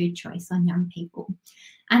influences of food choice on young people.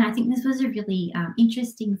 And I think this was a really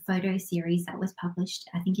interesting photo series that was published,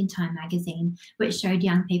 I think, in Time magazine, which showed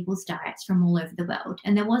young people's diets from all over the world.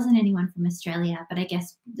 And there wasn't anyone from Australia, but I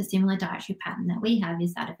guess the similar dietary pattern that we have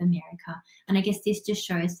is that of America. And I guess this just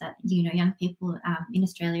shows that, young people in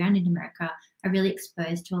Australia and in America are really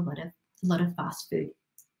exposed to a lot of fast food.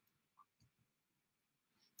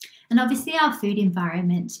 And obviously our food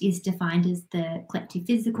environment is defined as the collective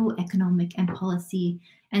physical, economic and policy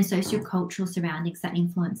and sociocultural surroundings that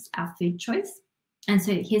influence our food choice. And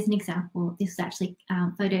so here's an example. This is actually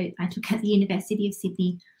a photo I took at the University of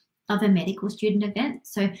Sydney of a medical student event.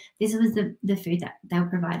 So this was the food that they were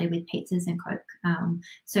provided with, pizzas and Coke.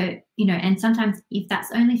 So, you know, and sometimes if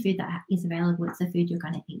that's only food that is available, it's the food you're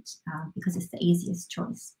going to eat because it's the easiest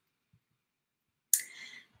choice.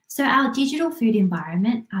 So our digital food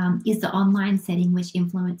environment is the online setting which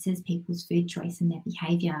influences people's food choice and their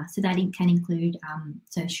behaviour. So that can include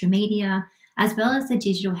social media, as well as the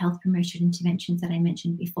digital health promotion interventions that I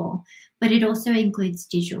mentioned before. But it also includes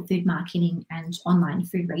digital food marketing and online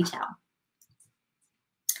food retail.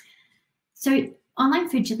 So online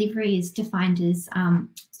food delivery is defined as,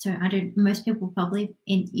 most people probably,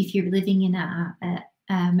 if you're living in a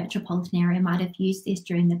metropolitan area, might have used this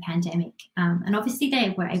during the pandemic. And obviously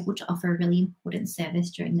they were able to offer a really important service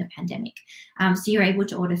during the pandemic. So you're able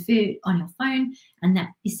to order food on your phone, and that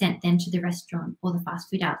is sent then to the restaurant or the fast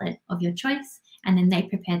food outlet of your choice. And then they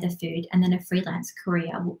prepare the food, and then a freelance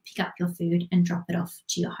courier will pick up your food and drop it off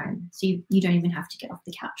to your home. So you don't even have to get off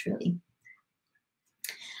the couch, really.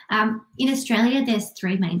 In Australia, there's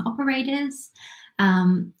 3 main operators.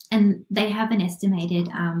 And they have an estimated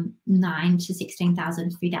 9,000 to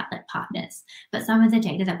 16,000 food outlet partners. But some of the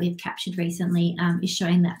data that we've captured recently is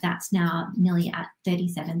showing that that's now nearly at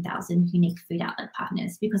 37,000 unique food outlet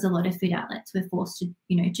partners, because a lot of food outlets were forced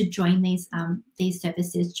to, to join these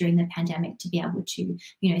services during the pandemic to be able to,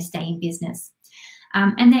 stay in business.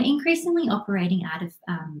 And they're increasingly operating out of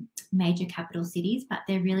major capital cities, but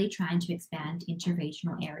they're really trying to expand into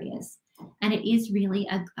regional areas. And it is really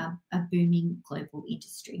a booming global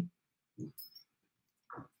industry.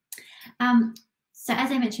 So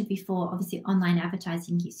as I mentioned before, obviously online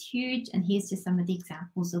advertising is huge, and here's just some of the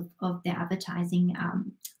examples of the advertising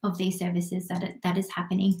of these services that is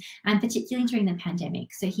happening, and particularly during the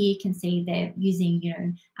pandemic. So here you can see they're using,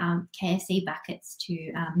 KFC buckets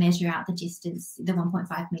to measure out the distance, the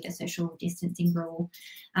 1.5 metre social distancing rule,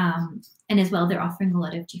 and as well they're offering a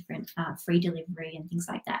lot of different free delivery and things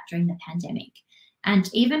like that during the pandemic. And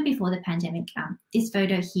even before the pandemic, this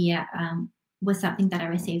photo here was something that I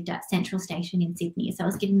received at Central Station in Sydney. So I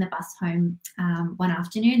was getting the bus home one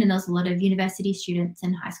afternoon, and there was a lot of university students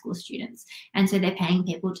and high school students. And so they're paying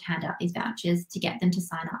people to hand out these vouchers to get them to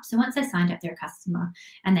sign up. So once they're signed up, they're a customer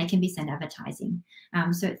and they can be sent advertising.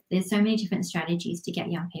 So there's so many different strategies to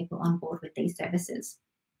get young people on board with these services.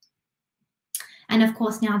 And of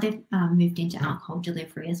course, now they've moved into alcohol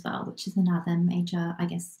delivery as well, which is another major, I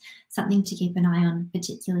guess, something to keep an eye on,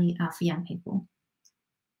 particularly for young people.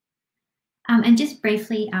 And just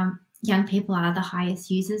briefly, young people are the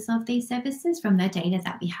highest users of these services from the data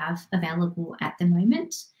that we have available at the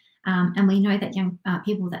moment. And we know that young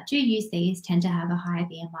people that do use these tend to have a higher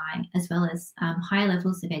BMI, as well as higher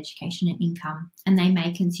levels of education and income, and they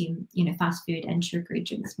may consume, fast food and sugary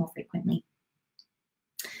drinks more frequently.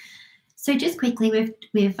 So just quickly,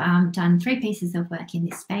 we've done 3 pieces of work in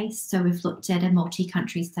this space. So we've looked at a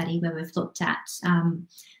multi-country study where we've looked at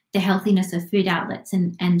the healthiness of food outlets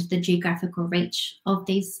and the geographical reach of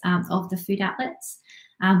these of the food outlets.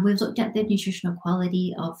 We've looked at the nutritional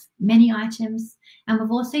quality of many items, and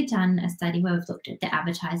we've also done a study where we've looked at the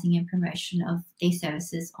advertising and promotion of these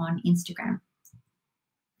services on Instagram.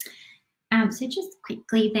 So just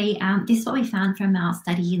quickly, this is what we found from our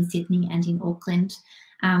study in Sydney and in Auckland.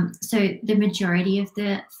 So the majority of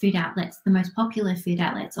the food outlets, the most popular food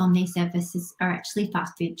outlets on these services are actually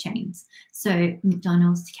fast food chains. So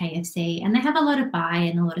McDonald's, KFC, and they have a lot of buy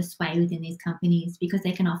and a lot of sway within these companies because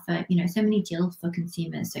they can offer, so many deals for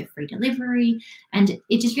consumers, so free delivery, and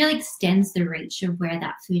it just really extends the reach of where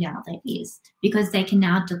that food outlet is, because they can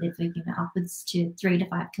now deliver, upwards to 3 to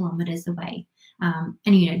 5 kilometres away. And,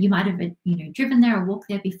 you might have, driven there or walked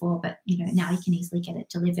there before, but, now you can easily get it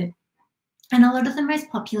delivered. And a lot of the most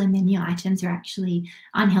popular menu items are actually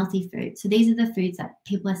unhealthy foods. So these are the foods that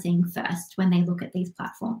people are seeing first when they look at these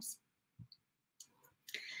platforms.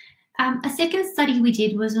 A second study we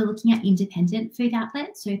did was we're looking at independent food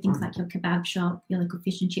outlets, so things like your kebab shop, your local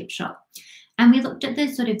fish and chip shop. And we looked at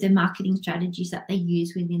the marketing strategies that they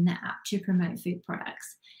use within the app to promote food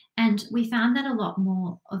products. And we found that a lot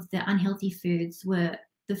more of the unhealthy foods were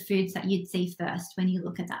the foods that you'd see first when you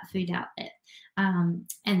look at that food outlet,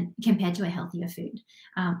 and compared to a healthier food.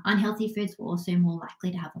 Unhealthy foods were also more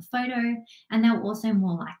likely to have a photo, and they were also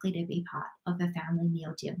more likely to be part of a family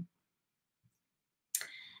meal deal.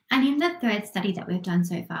 And in the third study that we've done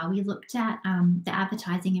so far, we looked at the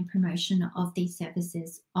advertising and promotion of these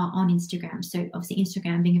services on Instagram. So obviously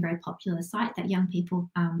Instagram being a very popular site that young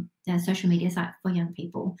people, the social media site for young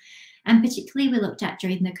people. And particularly we looked at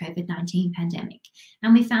during the COVID-19 pandemic.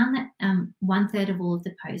 And we found that 1/3 of all of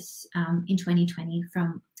the posts in 2020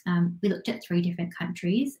 from, we looked at 3 different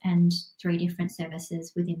countries and 3 different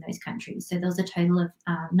services within those countries. So there was a total of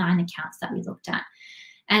 9 accounts that we looked at.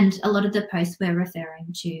 And a lot of the posts were referring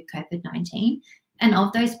to COVID-19. And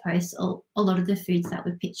of those posts, a lot of the foods that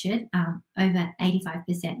were pictured, over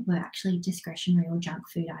 85% were actually discretionary or junk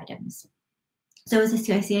food items. So it was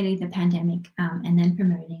associated with the pandemic and then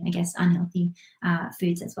promoting, I guess, unhealthy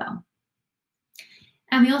foods as well.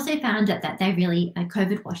 And we also found that they really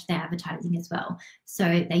COVID washed their advertising as well.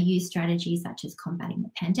 So they used strategies such as combating the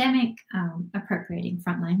pandemic, appropriating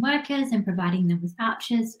frontline workers and providing them with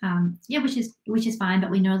vouchers, which is fine,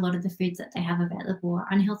 but we know a lot of the foods that they have available are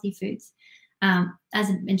unhealthy foods. As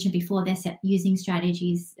I mentioned before, they're using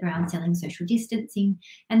strategies around selling social distancing,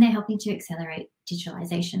 and they're helping to accelerate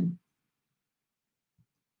digitalization.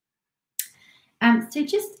 So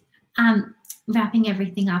just wrapping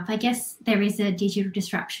everything up, I guess there is a digital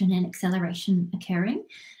disruption and acceleration occurring.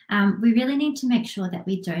 We really need to make sure that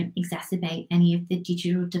we don't exacerbate any of the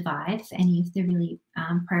digital divide for any of the really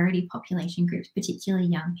priority population groups, particularly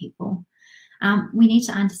young people. We need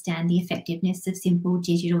to understand the effectiveness of simple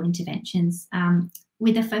digital interventions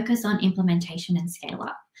with a focus on implementation and scale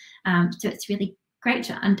up. So it's really great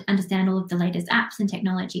to understand all of the latest apps and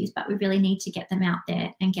technologies, but we really need to get them out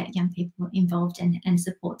there and get young people involved and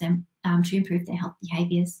support them to improve their health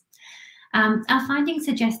behaviours. Our findings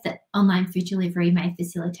suggest that online food delivery may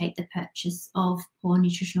facilitate the purchase of poor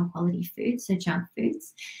nutritional quality foods, so junk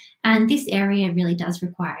foods. And this area really does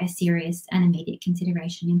require a serious and immediate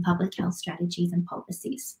consideration in public health strategies and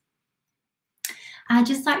policies. I'd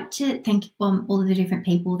just like to thank all of the different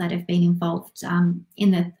people that have been involved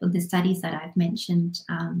in the studies that I've mentioned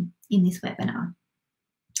in this webinar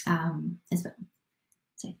as well.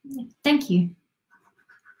 So, yeah, thank you.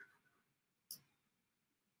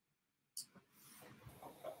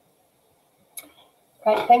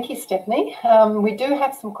 Great, thank you, Stephanie. We do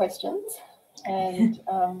have some questions, and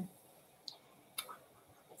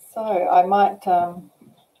so I might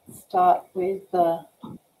start with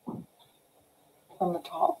on the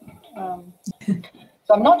top.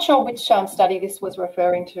 So I'm not sure which study this was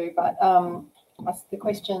referring to, but the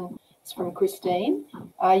question is from Christine.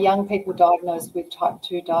 Are young people diagnosed with type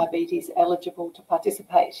 2 diabetes eligible to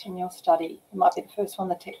participate in your study? It might be the first one,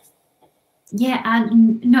 the text. Yeah,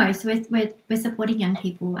 no, so we're supporting young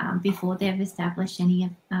people before they've established any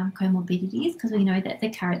comorbidities, because we know that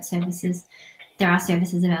the current services, there are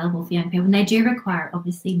services available for young people, and they do require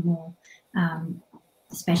obviously more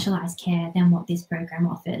specialised care than what this program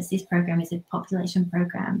offers. This program is a population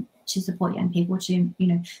program to support young people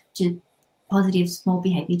to positive small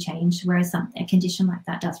behaviour change, whereas a condition like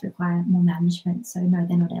that does require more management. So no,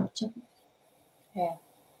 they're not eligible. Yeah,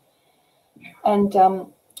 and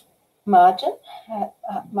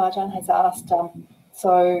Marjan has asked,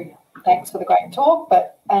 so thanks for the great talk,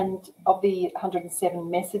 and of the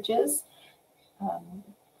 107 messages,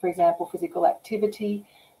 for example, physical activity,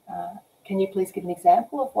 can you please give an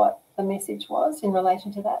example of what the message was in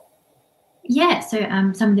relation to that? Yeah, so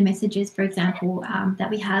some of the messages, for example, that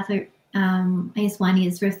we have, I guess one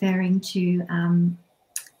is referring to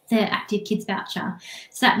the Active Kids voucher.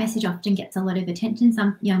 So that message often gets a lot of attention.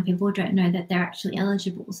 Some young people don't know that they're actually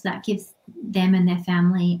eligible. So that gives them and their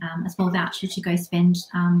family a small voucher to go spend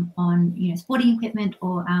on sporting equipment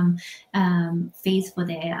or fees for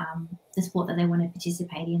their the sport that they want to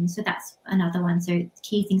participate in. So that's another one. So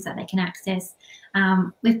key things that they can access.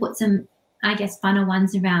 We've put some, I guess, funner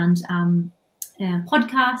ones around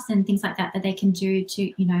podcasts and things like that they can do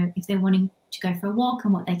to, if they're wanting to go for a walk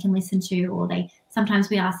and what they can listen to, or sometimes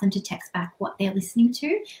we ask them to text back what they're listening to.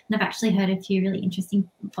 And I've actually heard a few really interesting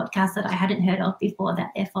podcasts that I hadn't heard of before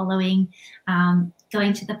that they're following,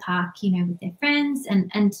 going to the park, with their friends.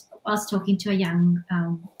 And I was talking to a young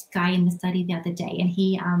guy in the study the other day, and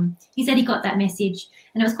he said he got that message,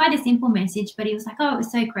 and it was quite a simple message, but he was like, oh, it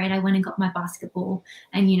was so great. I went and got my basketball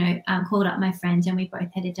and, called up my friend, and we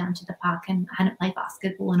both headed down to the park, and I hadn't played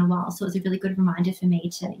basketball in a while. So it was a really good reminder for me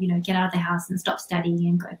to, get out of the house and stop studying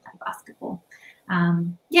and go play basketball.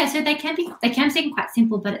 So they can seem quite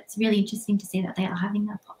simple, but it's really interesting to see that they are having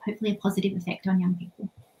hopefully a positive effect on young people.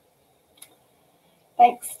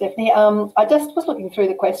 Thanks, Stephanie. I just was looking through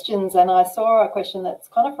the questions and I saw a question that's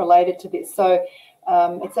kind of related to this. So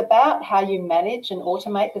It's about how you manage and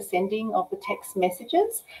automate the sending of the text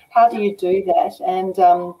messages. How do you do that? And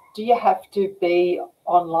do you have to be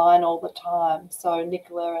online all the time? So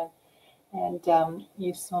Nicola and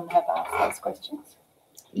Yusun have asked those questions.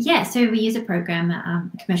 Yeah, so we use a program, a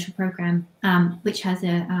commercial program, which has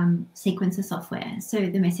a sequencer software. So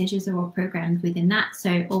the messages are all programmed within that.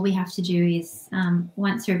 So all we have to do is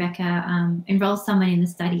once Rebecca enrolls someone in the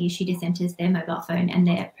study, she just enters their mobile phone and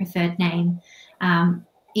their preferred name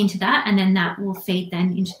into that, and then that will feed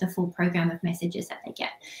then into the full program of messages that they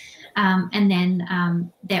get. And then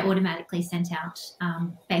they're automatically sent out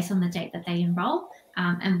based on the date that they enroll,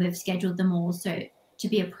 and we've scheduled them all so to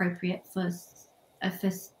be appropriate for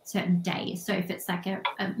certain days. So if it's like a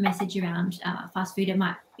message around fast food,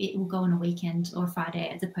 it will go on a weekend or a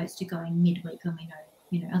Friday as opposed to going midweek when we know,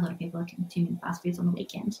 you know, a lot of people are consuming fast foods on the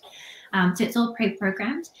weekend. So it's all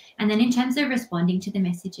pre-programmed. And then in terms of responding to the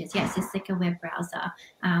messages, yes, it's like a web browser.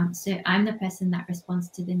 So I'm the person that responds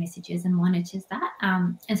to the messages and monitors that.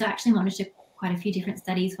 And so I actually monitor quite a few different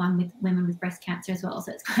studies, one with women with breast cancer as well.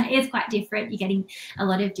 So it's quite different. You're getting a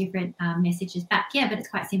lot of different messages back. Yeah, but it's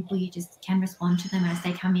quite simple. You just can respond to them as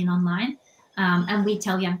they come in online. And we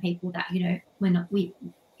tell young people that, you know,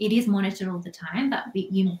 it is monitored all the time, but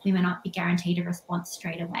we may not be guaranteed a response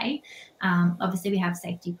straight away. Obviously, we have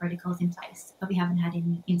safety protocols in place, but we haven't had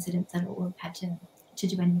any incidents at all. We've had to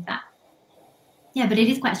do any of that. Yeah, but it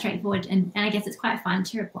is quite straightforward, and I guess it's quite fun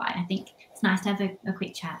to reply. I think it's nice to have a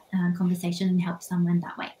quick chat, conversation, and help someone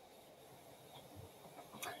that way.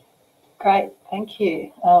 Great, thank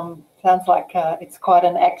you. Sounds like it's quite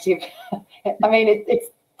an active. I mean,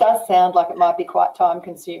 it does sound like it might be quite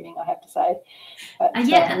time-consuming, I have to say. But,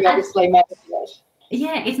 yeah, we obviously manage it.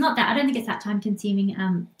 Yeah, it's not that. I don't think it's that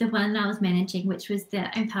time-consuming. The one I was managing, which was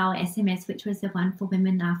the Empower SMS, which was the one for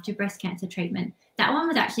women after breast cancer treatment, that one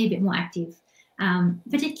was actually a bit more active.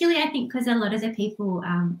 Particularly, I think, because a lot of the people,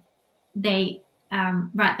 they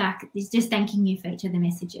write back, it's just thanking you for each of the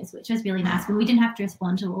messages, which was really nice. But we didn't have to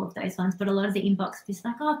respond to all of those ones, but a lot of the inbox was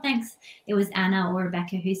like, oh, thanks. It was Anna or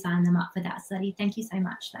Rebecca who signed them up for that study. Thank you so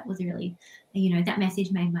much. That was really, you know, that message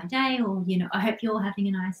made my day, or, you know, I hope you're all having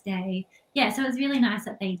a nice day. Yeah, so it was really nice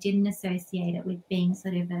that they didn't associate it with being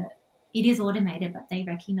sort of it is automated, but they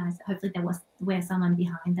recognize that hopefully there was someone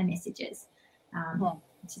behind the messages,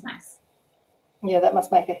 which is nice. Yeah, that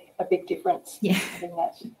must make a big difference. Yeah. In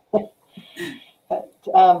that. But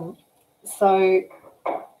so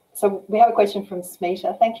we have a question from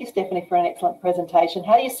Smita. Thank you, Stephanie, for an excellent presentation.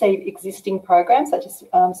 How do you see existing programs such as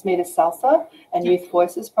Smita's Salsa and Youth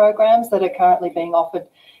Voices programs that are currently being offered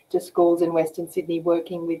to schools in Western Sydney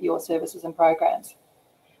working with your services and programs?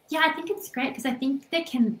 Yeah, I think it's great because I think there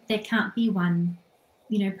can't be one,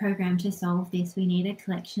 you know, program to solve this. We need a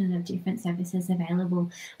collection of different services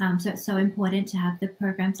available. So it's so important to have the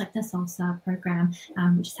programs like the Salsa program,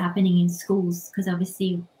 which is happening in schools, because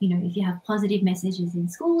obviously, you know, if you have positive messages in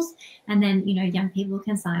schools, and then, you know, young people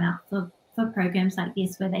can sign up for programs like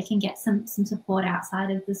this where they can get some support outside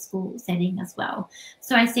of the school setting as well.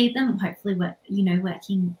 So I see them hopefully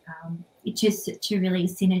working just to really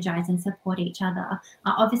synergize and support each other.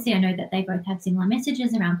 Obviously, I know that they both have similar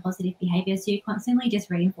messages around positive behavior, so you're constantly just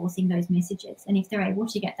reinforcing those messages. And if they're able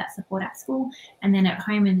to get that support at school and then at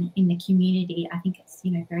home and in the community, I think it's,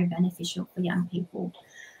 you know, very beneficial for young people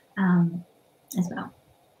as well.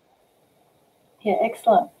 Yeah,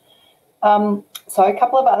 excellent. So a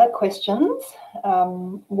couple of other questions.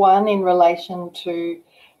 One in relation to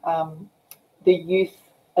the youth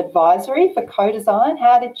advisory for co-design.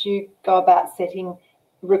 How did you go about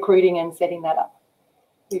recruiting and setting that up?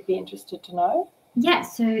 We'd be interested to know. Yeah,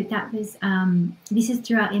 so that was, this is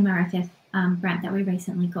through our MRFF grant that we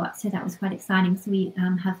recently got. So that was quite exciting. So we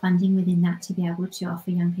have funding within that to be able to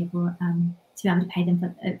offer young people, to be able to pay them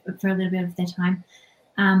for a little bit of their time.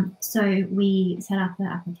 So we set up an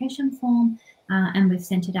application form and we've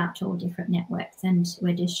sent it out to all different networks, and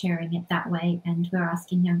we're just sharing it that way. And we're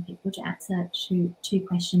asking young people to answer two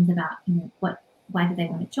questions about, you know, why do they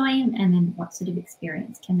want to join, and then what sort of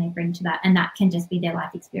experience can they bring to that. And that can just be their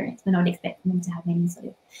life experience. We're not expecting them to have any sort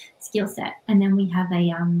of skill set. And then we have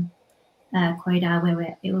a quota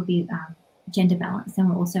where it will be gender balance, and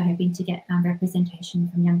we're also hoping to get representation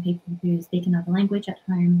from young people who speak another language at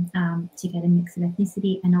home, to get a mix of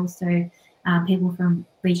ethnicity, and also people from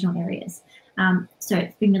regional areas. So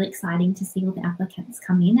it's been really exciting to see all the applicants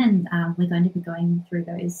come in, and we're going to be going through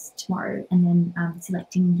those tomorrow and then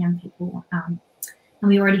selecting young people. And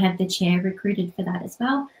we already have the chair recruited for that as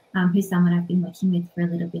well, who's someone I've been working with for a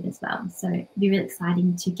little bit as well. So it'll be really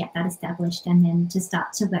exciting to get that established and then to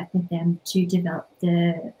start to work with them to develop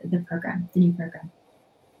the program, the new program.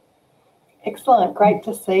 Excellent. Great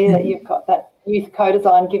to see that you've got that youth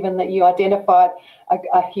co-design, given that you identified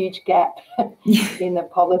a huge gap in the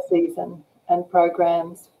policies and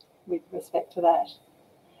programs with respect to that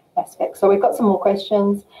aspect. So we've got some more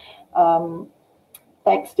questions.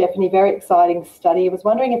 Thanks, Stephanie. Very exciting study. I was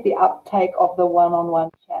wondering if the uptake of the one-on-one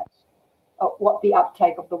chat, what the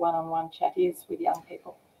uptake of the one-on-one chat is with young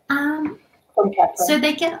people. From Catherine. So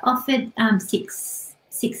they get offered six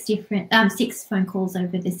phone calls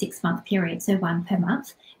over the 6-month period, so 1 per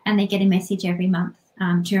month, and they get a message every month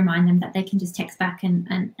to remind them that they can just text back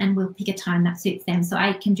and we'll pick a time that suits them. So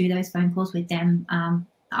I can do those phone calls with them,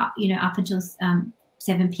 up until 7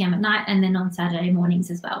 p.m. at night, and then on Saturday mornings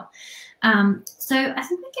as well. So I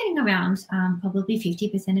think we're getting around probably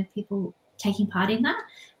 50% of people taking part in that,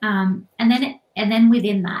 and then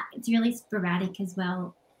within that, it's really sporadic as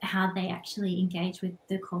well how they actually engage with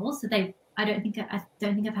the calls. So I don't think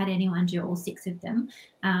I've had anyone do all 6 of them,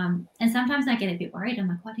 and sometimes I get a bit worried. I'm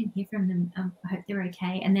like, I didn't hear from them. I hope they're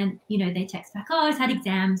okay. And then they text back, oh, I've had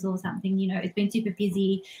exams or something. It's been super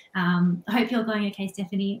busy. I hope you're going okay,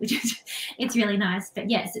 Stephanie. Which is it's really nice. But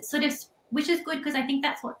yes, it's sort of, which is good, because I think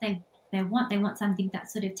that's what they want. They want something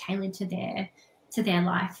that's sort of tailored to their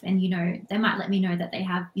life, and they might let me know that they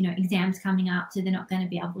have exams coming up, so they're not going to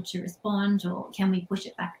be able to respond, or can we push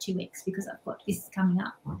it back 2 weeks because I've got this coming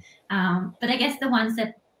up. But I guess the ones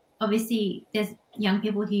that, obviously there's young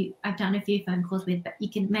people who I've done a few phone calls with, but you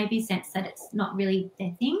can maybe sense that it's not really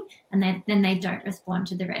their thing, and then they don't respond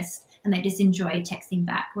to the rest, and they just enjoy texting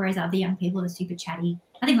back, whereas other young people are super chatty.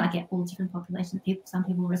 I think like all different populations of people, some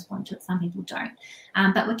people respond to it, some people don't.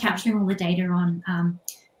 But we're capturing all the data on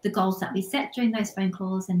the goals that we set during those phone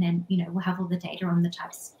calls, and then we'll have all the data on the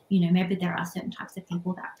types. Maybe there are certain types of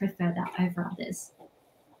people that prefer that over others.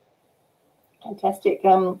 Fantastic.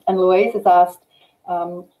 And Louise has asked,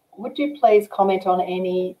 would you please comment on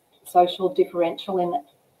any social differential in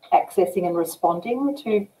accessing and responding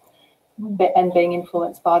to and being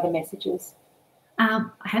influenced by the messages? I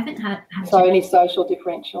haven't had so any social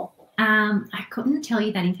differential. I couldn't tell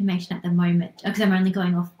you that information at the moment, because I'm only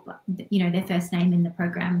going off, their first name in the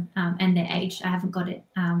program and their age. I haven't got it,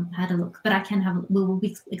 had a look, but I can have. We'll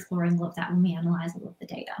be exploring all of that when we analyse all of the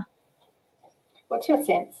data. What's your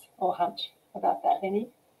sense or hunch about that, Penny?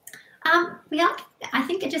 I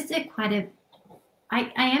think it just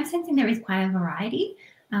I am sensing there is quite a variety,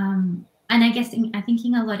 and I guess I'm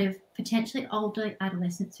thinking a lot of potentially older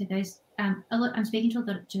adolescents. So those I'm speaking to a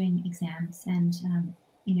lot of doing exams and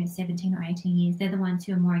 17 or 18 years, they're the ones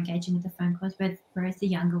who are more engaging with the phone calls, whereas the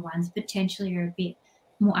younger ones potentially are a bit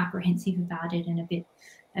more apprehensive about it and a bit,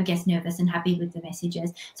 I guess, nervous and happy with the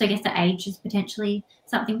messages. So I guess the age is potentially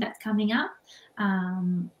something that's coming up.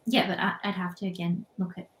 But I'd have to, again,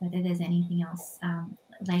 look at whether there's anything else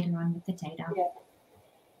later on with the data. Yeah.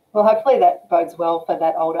 Well, hopefully that bodes well for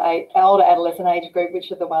that older adolescent age group,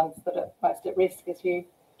 which are the ones that are most at risk, as you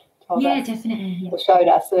told us. Definitely. Yeah. Or showed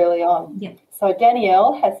us early on. Yeah. So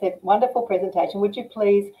Danielle has said, wonderful presentation. Would you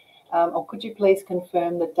please, could you please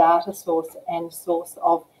confirm the data source and source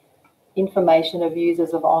of information of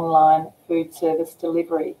users of online food service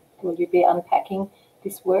delivery? Will you be unpacking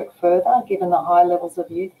this work further, given the high levels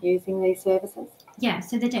of youth using these services? Yeah,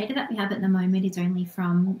 so the data that we have at the moment is only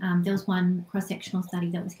from, there was one cross-sectional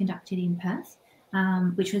study that was conducted in Perth,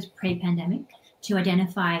 which was pre-pandemic, to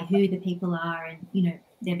identify who the people are and,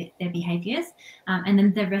 their behaviours. And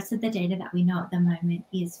then the rest of the data that we know at the moment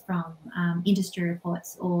is from industry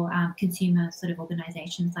reports or consumer sort of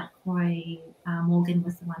organisations like Roy Morgan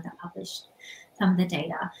was the one that published some of the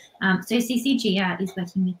data. So CCGR is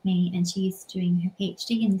working with me, and she's doing her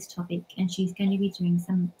PhD in this topic, and she's going to be doing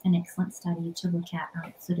an excellent study to look at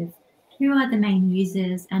sort of who are the main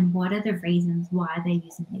users and what are the reasons why they're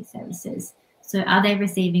using these services. So are they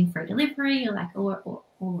receiving free delivery, or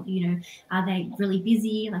are they really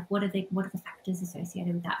busy? Like what are the factors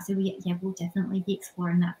associated with that? So we'll definitely be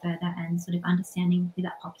exploring that further and sort of understanding who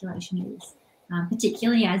that population is,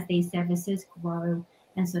 particularly as these services grow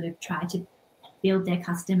and sort of try to build their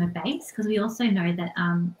customer base, because we also know that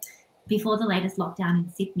before the latest lockdown in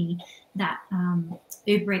Sydney, that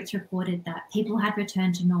Uber Eats reported that people had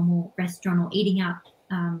returned to normal restaurant or eating out,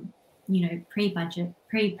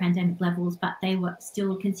 pre-pandemic levels, but they were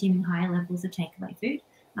still consuming higher levels of takeaway food.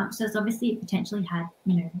 So it's obviously potentially had,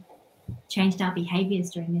 changed our behaviours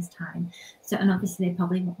during this time. So, and obviously they're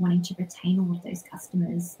probably wanting to retain all of those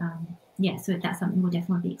customers. So that's something we'll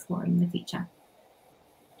definitely be exploring in the future.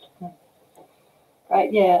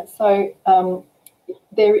 Great, yeah. So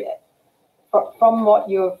from what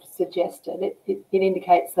you've suggested, it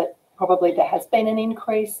indicates that probably there has been an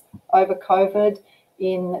increase over COVID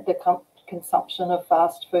in the consumption of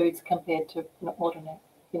fast foods compared to ordinary,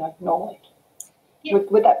 normally. Yeah.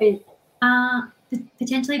 Would that be?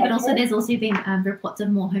 Potentially, but also there's also been reports of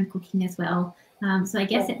more home cooking as well. So I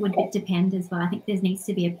guess it would depend as well. I think there needs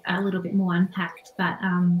to be a little bit more unpacked, but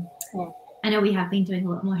I know we have been doing a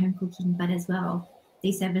lot more home cooking, but as well,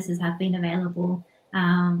 these services have been available.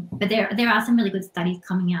 But there are some really good studies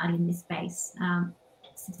coming out in this space.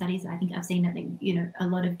 Some studies I think I've seen that a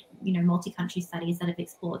lot of multi-country studies that have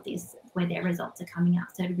explored this, where their results are coming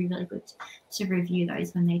out. So it'd be really good to review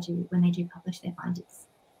those when they do publish their findings.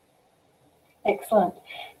 Excellent.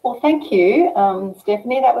 Well, thank you,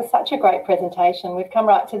 Stephanie. That was such a great presentation. We've come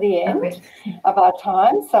right to the end of our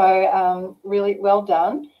time, so really well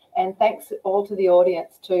done. And thanks all to the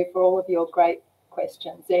audience too for all of your great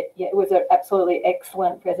questions. It was an absolutely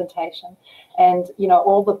excellent presentation, and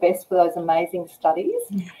all the best for those amazing studies.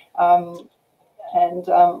 And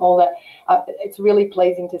all that. It's really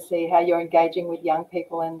pleasing to see how you're engaging with young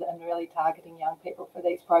people and really targeting young people for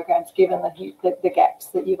these programs, given the gaps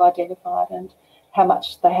that you've identified and how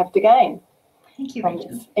much they have to gain. Thank you,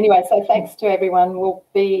 Rachel. Anyway, so thanks to everyone. We'll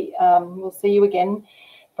see you again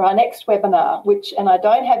for our next webinar, and I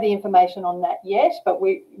don't have the information on that yet, but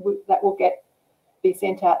that will be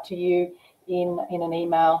sent out to you in an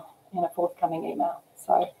email, in a forthcoming email.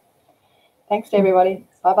 So thanks to everybody.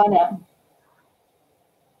 Bye-bye now.